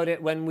talked about it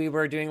when we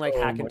were doing like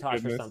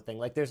Hackintosh or something.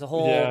 Like there's a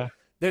whole,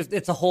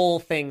 it's a whole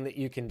thing that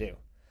you can do.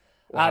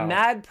 Wow.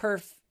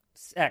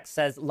 MadPerfX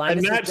says,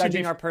 Linus is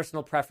judging our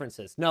personal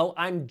preferences. No,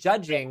 I'm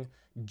judging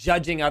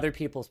other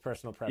people's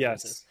personal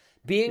preferences. Yes.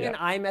 Being an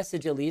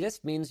iMessage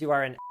elitist means you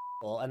are an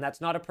asshole, and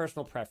that's not a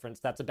personal preference.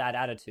 That's a bad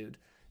attitude.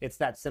 It's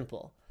that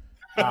simple.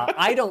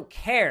 I don't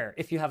care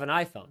if you have an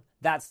iPhone.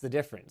 That's the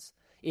difference.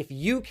 If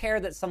you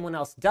care that someone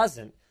else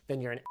doesn't,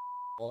 then you're an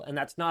asshole, and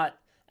that's not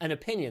an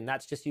opinion.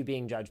 That's just you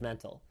being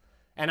judgmental.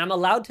 And I'm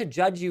allowed to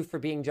judge you for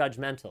being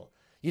judgmental.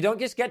 You don't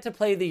just get to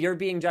play the you're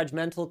being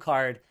judgmental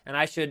card and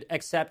I should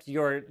accept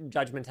your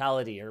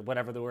judgmentality or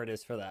whatever the word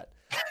is for that.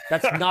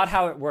 That's not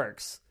how it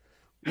works.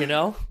 You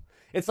know?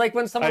 It's like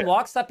when someone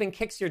walks up and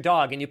kicks your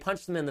dog and you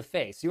punch them in the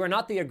face. You are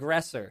not the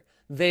aggressor.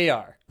 They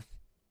are.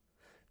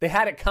 They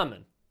had it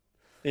coming.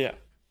 Yeah.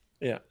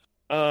 Yeah.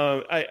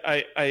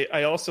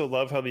 I also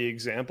love how the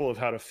example of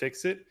how to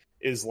fix it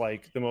is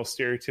like the most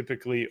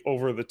stereotypically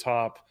over the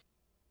top,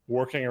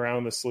 working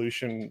around the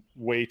solution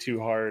way too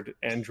hard,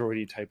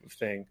 Android-y type of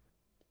thing.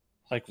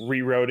 Like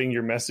rerouting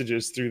your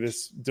messages through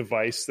this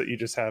device that you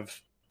just have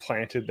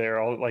planted there.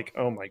 All like,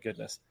 oh my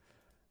goodness.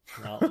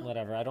 Well,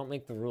 whatever. I don't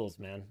make the rules,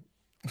 man.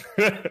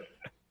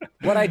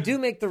 What I do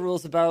make the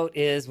rules about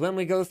is when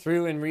we go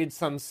through and read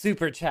some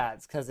super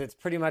chats, because it's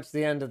pretty much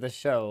the end of the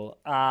show.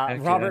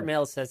 Robert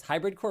Mail says,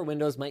 hybrid core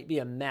Windows might be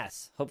a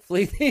mess.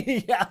 Hopefully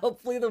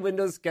the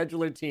Windows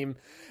scheduler team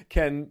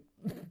can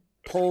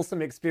pull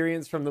some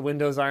experience from the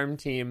Windows ARM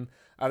team.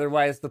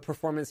 Otherwise, the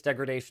performance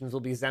degradations will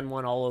be Zen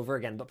 1 all over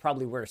again, but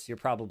probably worse. You're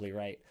probably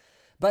right.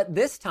 But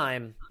this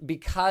time,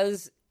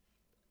 because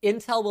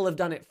Intel will have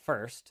done it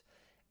first,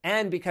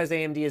 and because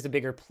AMD is a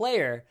bigger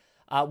player,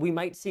 we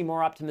might see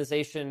more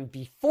optimization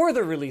before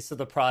the release of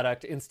the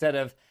product instead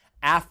of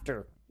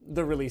after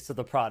the release of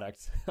the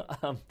product.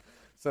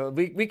 So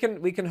we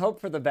can hope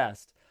for the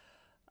best.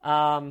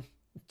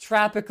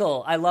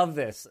 Tropical, I love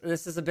this.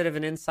 This is a bit of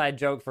an inside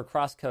joke for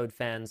Crosscode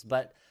fans,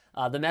 but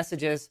the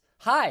message is,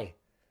 hi,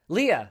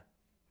 Leah.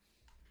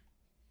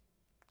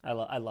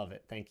 I love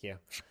it. Thank you.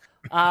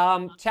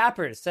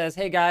 Chappers says,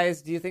 hey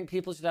guys, do you think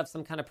people should have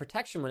some kind of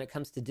protection when it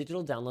comes to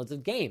digital downloads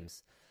of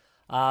games?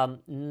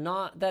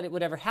 Not that it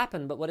would ever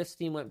happen, but what if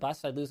Steam went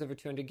bust? I'd lose over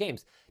 200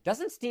 games.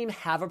 Doesn't Steam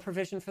have a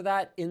provision for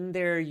that in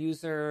their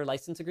user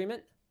license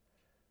agreement?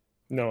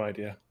 No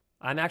idea.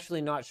 I'm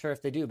actually not sure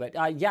if they do, but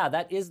yeah,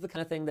 that is the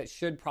kind of thing that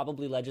should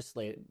probably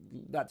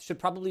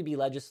be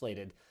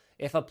legislated.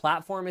 If a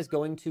platform is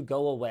going to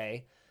go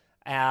away,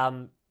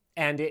 and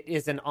it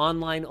is an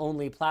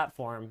online-only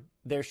platform,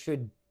 there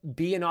should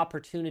be an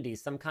opportunity,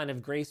 some kind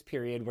of grace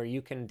period where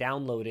you can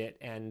download it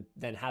and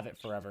then have it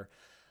forever.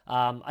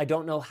 I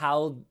don't know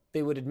how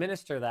they would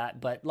administer that,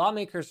 but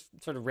lawmakers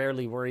sort of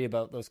rarely worry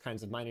about those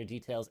kinds of minor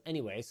details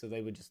anyway, so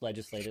they would just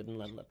legislate it and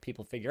let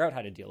people figure out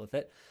how to deal with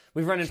it.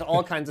 We've run into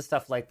all kinds of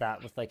stuff like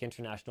that with like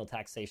international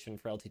taxation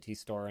for LTT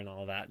Store and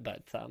all that,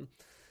 but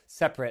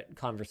separate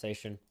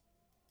conversation.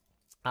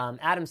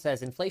 Adam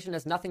says, inflation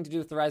has nothing to do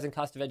with the rising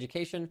cost of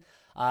education.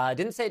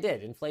 Didn't say it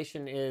did.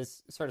 Inflation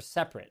is sort of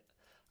separate.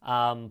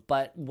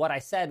 But what I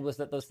said was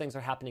that those things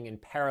are happening in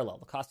parallel.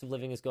 The cost of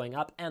living is going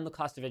up and the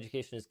cost of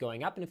education is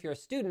going up. And if you're a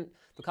student,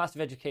 the cost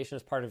of education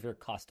is part of your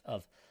cost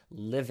of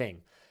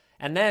living.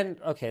 And then,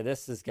 okay,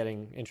 this is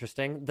getting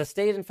interesting. The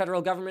state and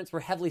federal governments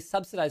were heavily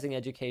subsidizing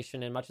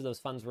education, and much of those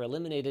funds were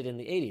eliminated in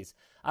the 80s.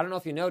 I don't know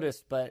if you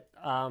noticed, but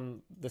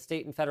the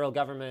state and federal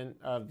government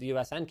of the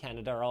US and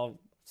Canada are all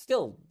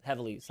still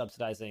heavily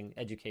subsidizing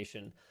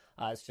education.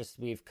 It's just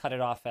we've cut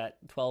it off at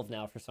 12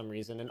 now for some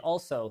reason. And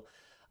also,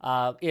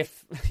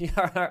 if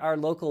our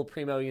local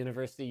primo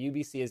university,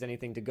 UBC, is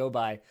anything to go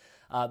by,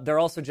 they're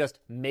also just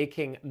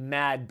making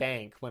mad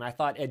bank when I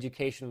thought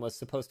education was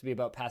supposed to be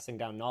about passing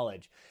down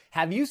knowledge.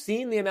 Have you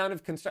seen the amount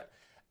of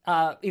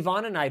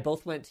Yvonne and I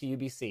both went to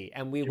UBC,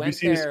 and we went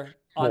there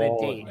on a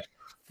date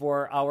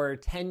for our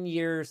 10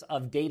 years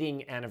of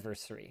dating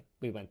anniversary.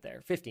 We went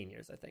there, 15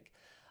 years, I think.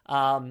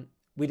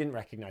 We didn't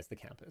recognize the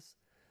campus.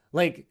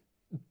 Like,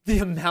 the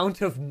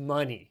amount of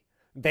money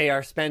they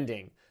are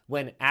spending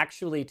when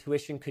actually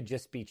tuition could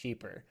just be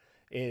cheaper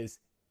is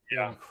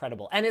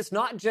incredible. And it's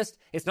not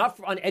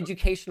on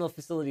educational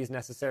facilities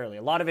necessarily.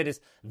 A lot of it is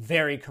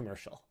very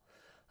commercial,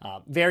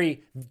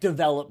 very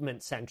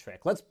development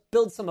centric. Let's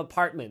build some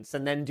apartments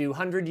and then do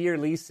 100-year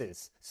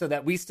leases so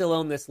that we still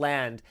own this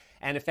land,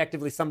 and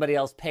effectively somebody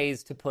else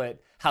pays to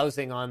put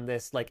housing on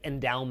this like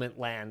endowment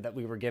land that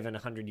we were given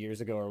 100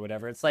 years ago or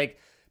whatever. It's like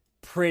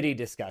pretty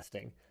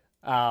disgusting.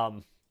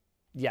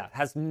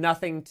 Has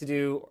nothing to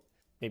do,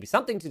 maybe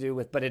something to do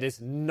with, but it is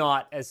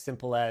not as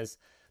simple as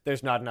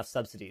there's not enough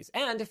subsidies.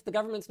 And if the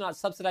government's not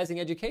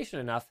subsidizing education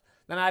enough,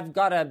 then I've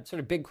got a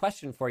sort of big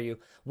question for you.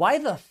 Why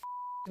the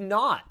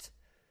not?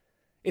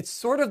 It's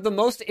sort of the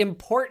most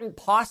important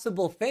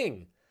possible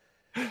thing.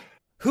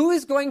 Who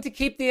is going to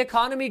keep the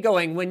economy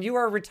going when you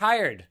are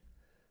retired?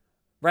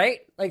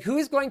 Right? Like, who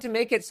is going to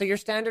make it so your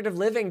standard of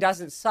living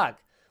doesn't suck?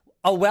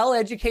 A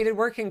well-educated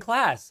working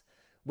class.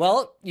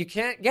 Well, you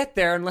can't get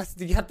there unless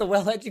you get the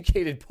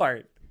well-educated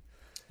part.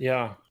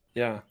 Yeah.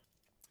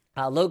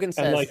 Logan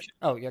says,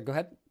 go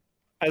ahead.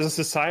 As a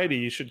society,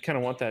 you should kind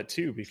of want that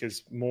too,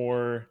 because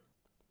more,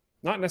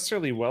 not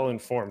necessarily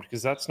well-informed,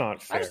 because that's not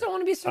fair. I just don't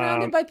want to be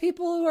surrounded by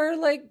people who are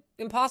like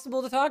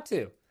impossible to talk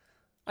to.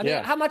 I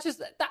mean, how much is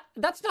that?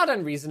 That's not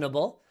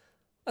unreasonable.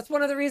 That's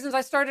one of the reasons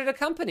I started a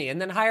company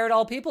and then hired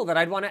all people that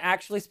I'd want to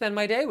actually spend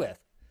my day with.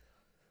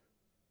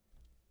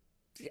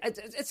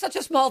 It's such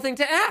a small thing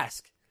to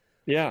ask.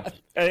 Yeah,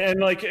 and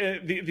like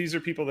these are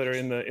people that are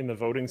in the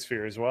voting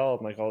sphere as well,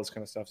 and like all this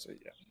kind of stuff. So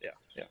yeah.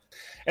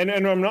 And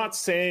I'm not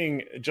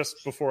saying,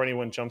 just before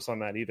anyone jumps on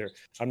that either,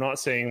 I'm not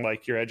saying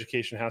like your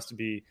education has to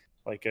be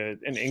like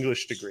an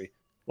English degree.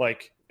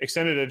 Like,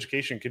 extended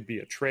education could be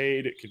a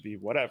trade, it could be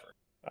whatever.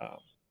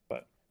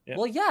 But yeah.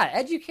 Well, yeah,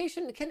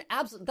 education can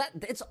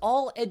it's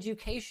all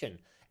education.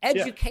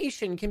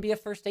 Education can be a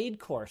first aid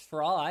course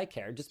for all I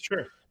care. Just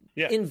sure.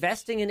 Yeah.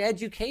 Investing in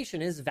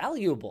education is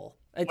valuable.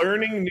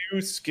 Learning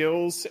new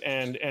skills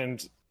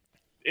and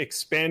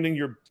expanding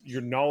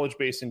your knowledge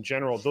base in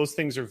general, those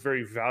things are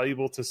very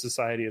valuable to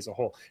society as a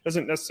whole. It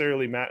doesn't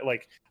necessarily matter.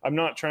 Like, I'm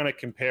not trying to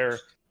compare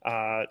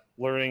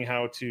learning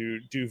how to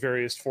do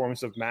various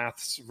forms of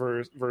maths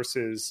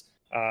versus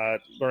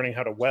learning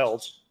how to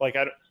weld. Like,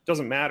 it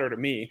doesn't matter to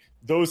me.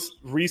 Those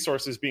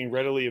resources being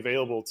readily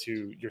available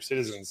to your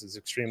citizens is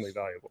extremely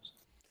valuable.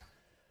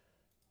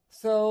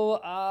 So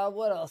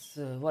what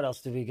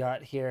else do we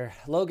got here?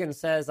 Logan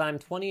says, I'm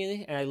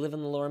 20 and I live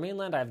in the Lower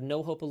Mainland. I have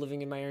no hope of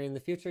living in my area in the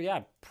future.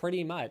 Yeah,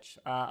 pretty much.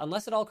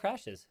 Unless it all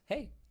crashes.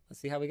 Hey, let's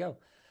see how we go.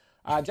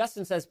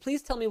 Justin says,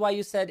 please tell me why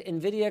you said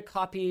NVIDIA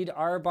copied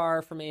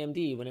R-bar from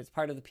AMD when it's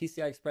part of the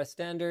PCI Express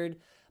standard,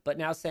 but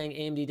now saying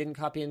AMD didn't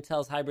copy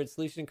Intel's hybrid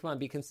solution. Come on,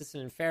 be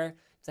consistent and fair.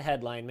 It's a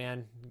headline,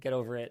 man. Get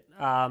over it.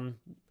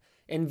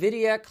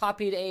 NVIDIA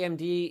copied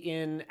AMD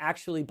in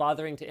actually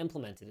bothering to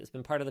implement it. It's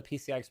been part of the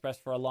PCI Express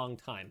for a long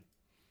time.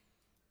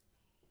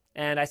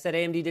 And I said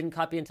AMD didn't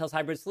copy Intel's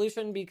hybrid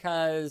solution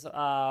because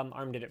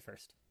ARM did it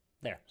first.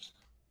 There.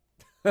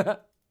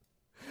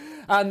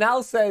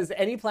 Mal says,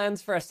 any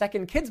plans for a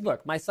second kids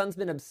book? My son's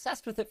been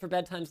obsessed with it for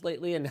bedtimes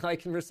lately, and now I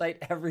can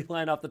recite every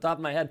line off the top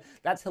of my head.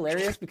 That's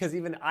hilarious because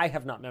even I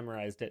have not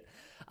memorized it.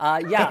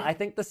 I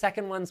think the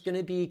second one's going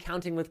to be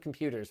counting with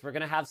computers. We're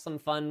going to have some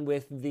fun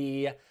with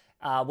the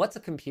what's a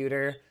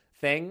computer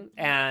thing,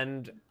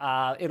 and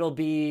it'll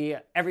be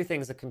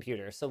everything's a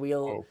computer. So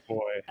we'll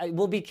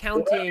be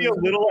counting. Will that be a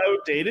little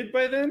outdated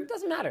by then? It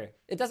doesn't matter.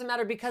 It doesn't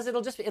matter because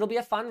it'll be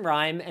a fun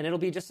rhyme, and it'll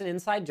be just an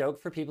inside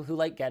joke for people who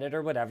like get it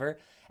or whatever.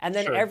 And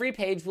then every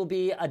page will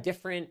be a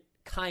different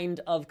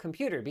kind of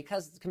computer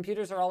because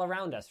computers are all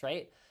around us,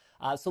 right?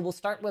 So we'll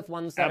start with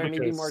ones that are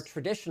maybe more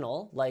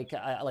traditional, like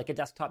a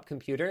desktop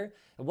computer.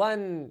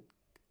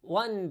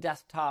 One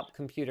desktop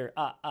computer,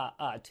 2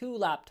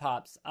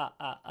 laptops,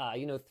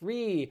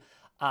 3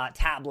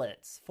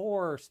 tablets,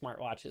 4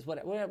 smartwatches,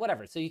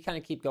 whatever. So you kind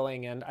of keep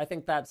going, and I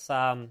think that's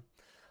a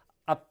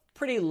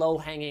pretty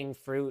low-hanging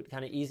fruit,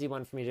 kind of easy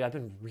one for me to do. I've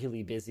been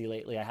really busy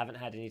lately. I haven't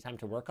had any time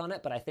to work on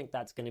it, but I think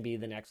that's going to be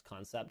the next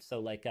concept.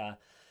 So like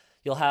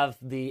you'll have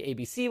the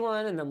ABC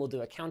one, and then we'll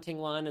do a counting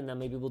one, and then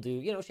maybe we'll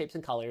do, shapes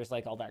and colors,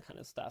 like all that kind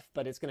of stuff.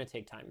 But it's going to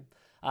take time.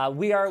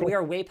 We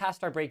are way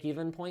past our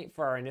break-even point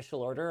for our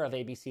initial order of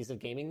ABCs of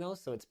gaming, though.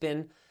 So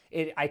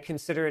I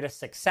consider it a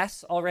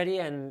success already,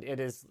 and it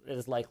is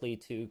likely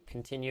to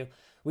continue.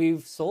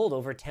 We've sold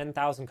over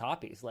 10,000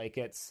 copies. Like,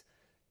 it's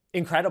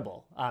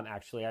incredible,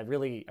 actually. I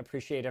really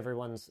appreciate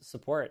everyone's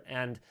support.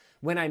 And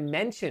when I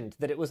mentioned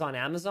that it was on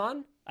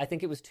Amazon, I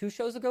think it was 2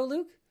 shows ago,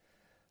 Luke?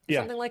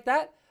 Something like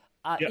that.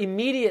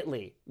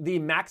 Immediately, the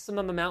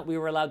maximum amount we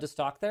were allowed to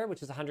stock there,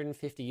 which is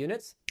 150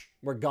 units,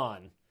 were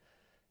gone.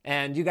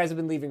 And you guys have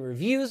been leaving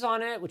reviews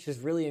on it, which is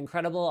really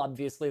incredible.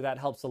 Obviously, that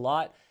helps a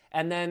lot.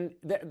 And then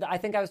I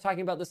think I was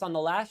talking about this on the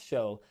last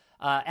show.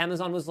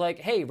 Amazon was like,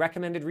 hey,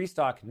 recommended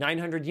restock,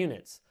 900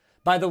 units.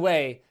 By the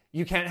way,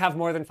 you can't have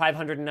more than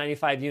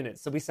 595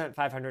 units. So we sent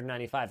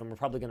 595, and we're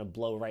probably going to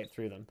blow right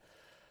through them.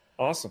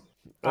 Awesome.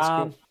 That's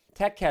cool.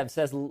 Tech Kev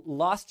says,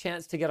 lost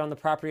chance to get on the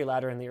property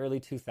ladder in the early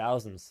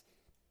 2000s.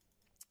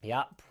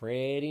 Yeah,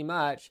 pretty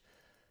much.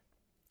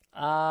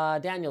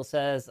 Daniel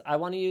says, I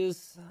want to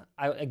use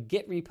a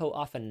Git repo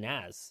off a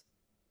NAS.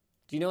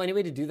 Do you know any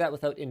way to do that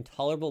without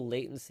intolerable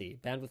latency?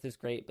 Bandwidth is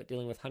great, but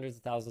dealing with hundreds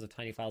of thousands of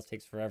tiny files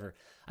takes forever.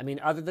 I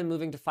mean, other than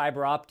moving to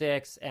fiber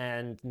optics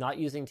and not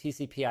using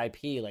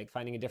TCP/IP, like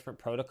finding a different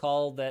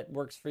protocol that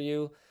works for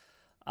you,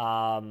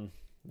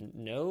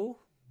 no,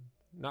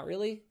 not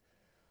really.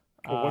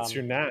 Well, what's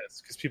your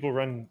NAS? Because people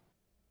run,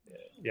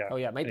 Oh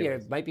yeah,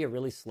 it might be a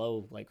really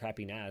slow, like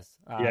crappy NAS.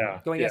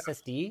 Going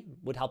SSD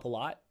would help a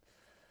lot.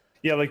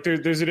 Yeah, like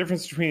there's a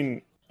difference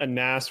between a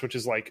NAS, which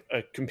is like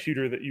a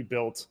computer that you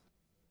built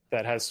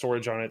that has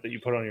storage on it that you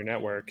put on your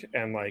network,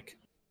 and like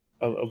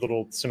a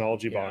little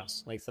Synology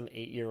box, like some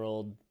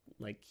 8-year-old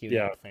like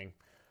QNAP thing.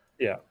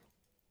 Yeah.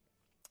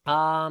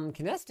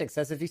 Kinestic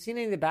says, have you seen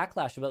any of the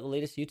backlash about the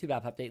latest YouTube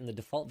app update and the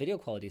default video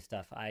quality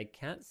stuff? I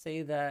can't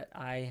say that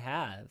I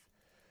have.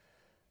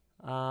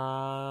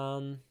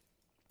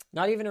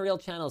 Not even a real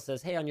channel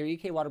says, hey, on your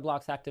EK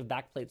Waterblocks active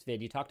backplates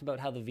vid, you talked about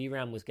how the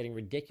VRAM was getting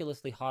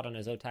ridiculously hot on a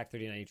Zotac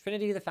 3090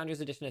 Trinity. The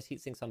Founders Edition has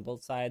heatsinks on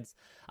both sides.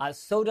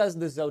 So does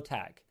the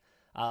Zotac.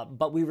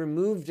 But we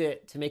removed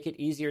it to make it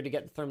easier to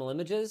get the thermal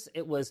images.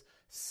 It was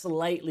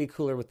slightly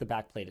cooler with the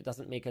backplate. It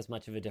doesn't make as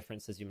much of a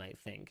difference as you might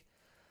think.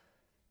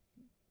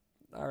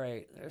 All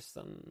right, there's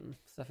some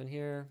stuff in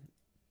here.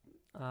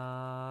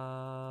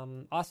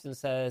 Austin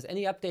says,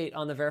 any update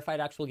on the Verified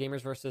Actual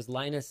Gamers versus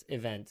Linus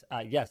event?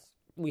 Yes,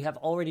 we have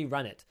already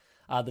run it.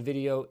 The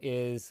video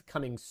is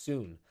coming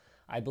soon.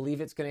 I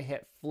believe it's going to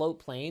hit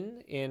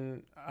Floatplane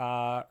in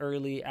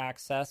early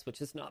access, which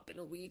has not been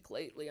a week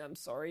lately. I'm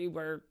sorry,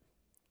 we're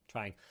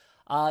trying.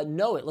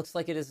 No, it looks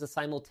like it is a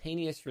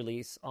simultaneous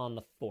release on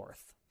the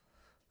 4th.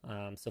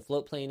 So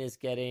Floatplane is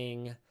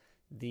getting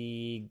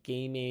the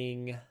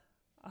gaming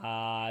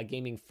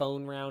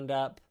phone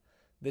roundup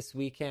this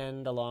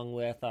weekend, along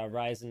with a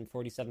Ryzen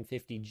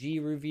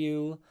 4750G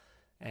review.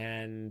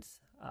 And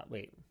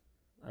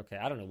okay,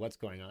 I don't know what's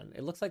going on.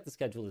 It looks like the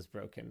schedule is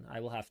broken. I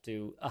will have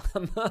to,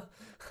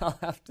 I'll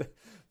have to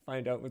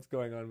find out what's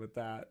going on with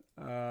that.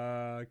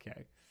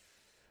 Okay.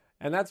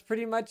 And that's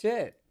pretty much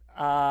it.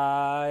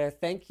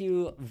 Thank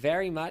you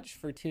very much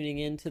for tuning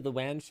in to the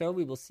WAN show.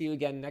 We will see you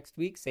again next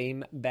week.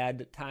 Same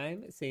bad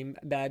time, same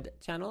bad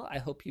channel. I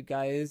hope you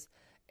guys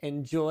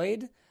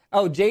enjoyed.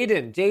 Oh,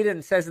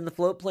 Jaden says in the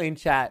Floatplane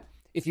chat,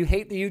 if you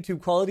hate the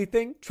YouTube quality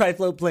thing, try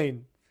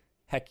Floatplane.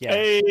 Heck yeah.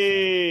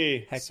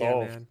 Hey, heck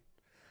solved. Yeah, man.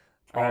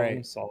 Problem all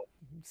right. solved.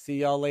 See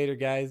y'all later,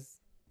 guys.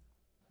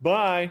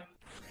 Bye.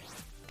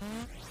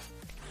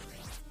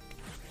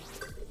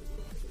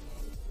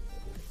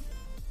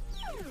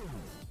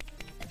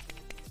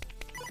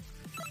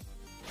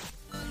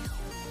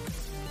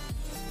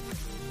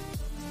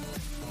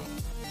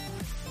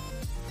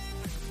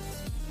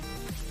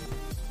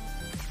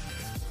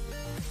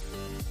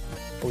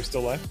 Are we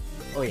still live?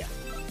 Oh, yeah.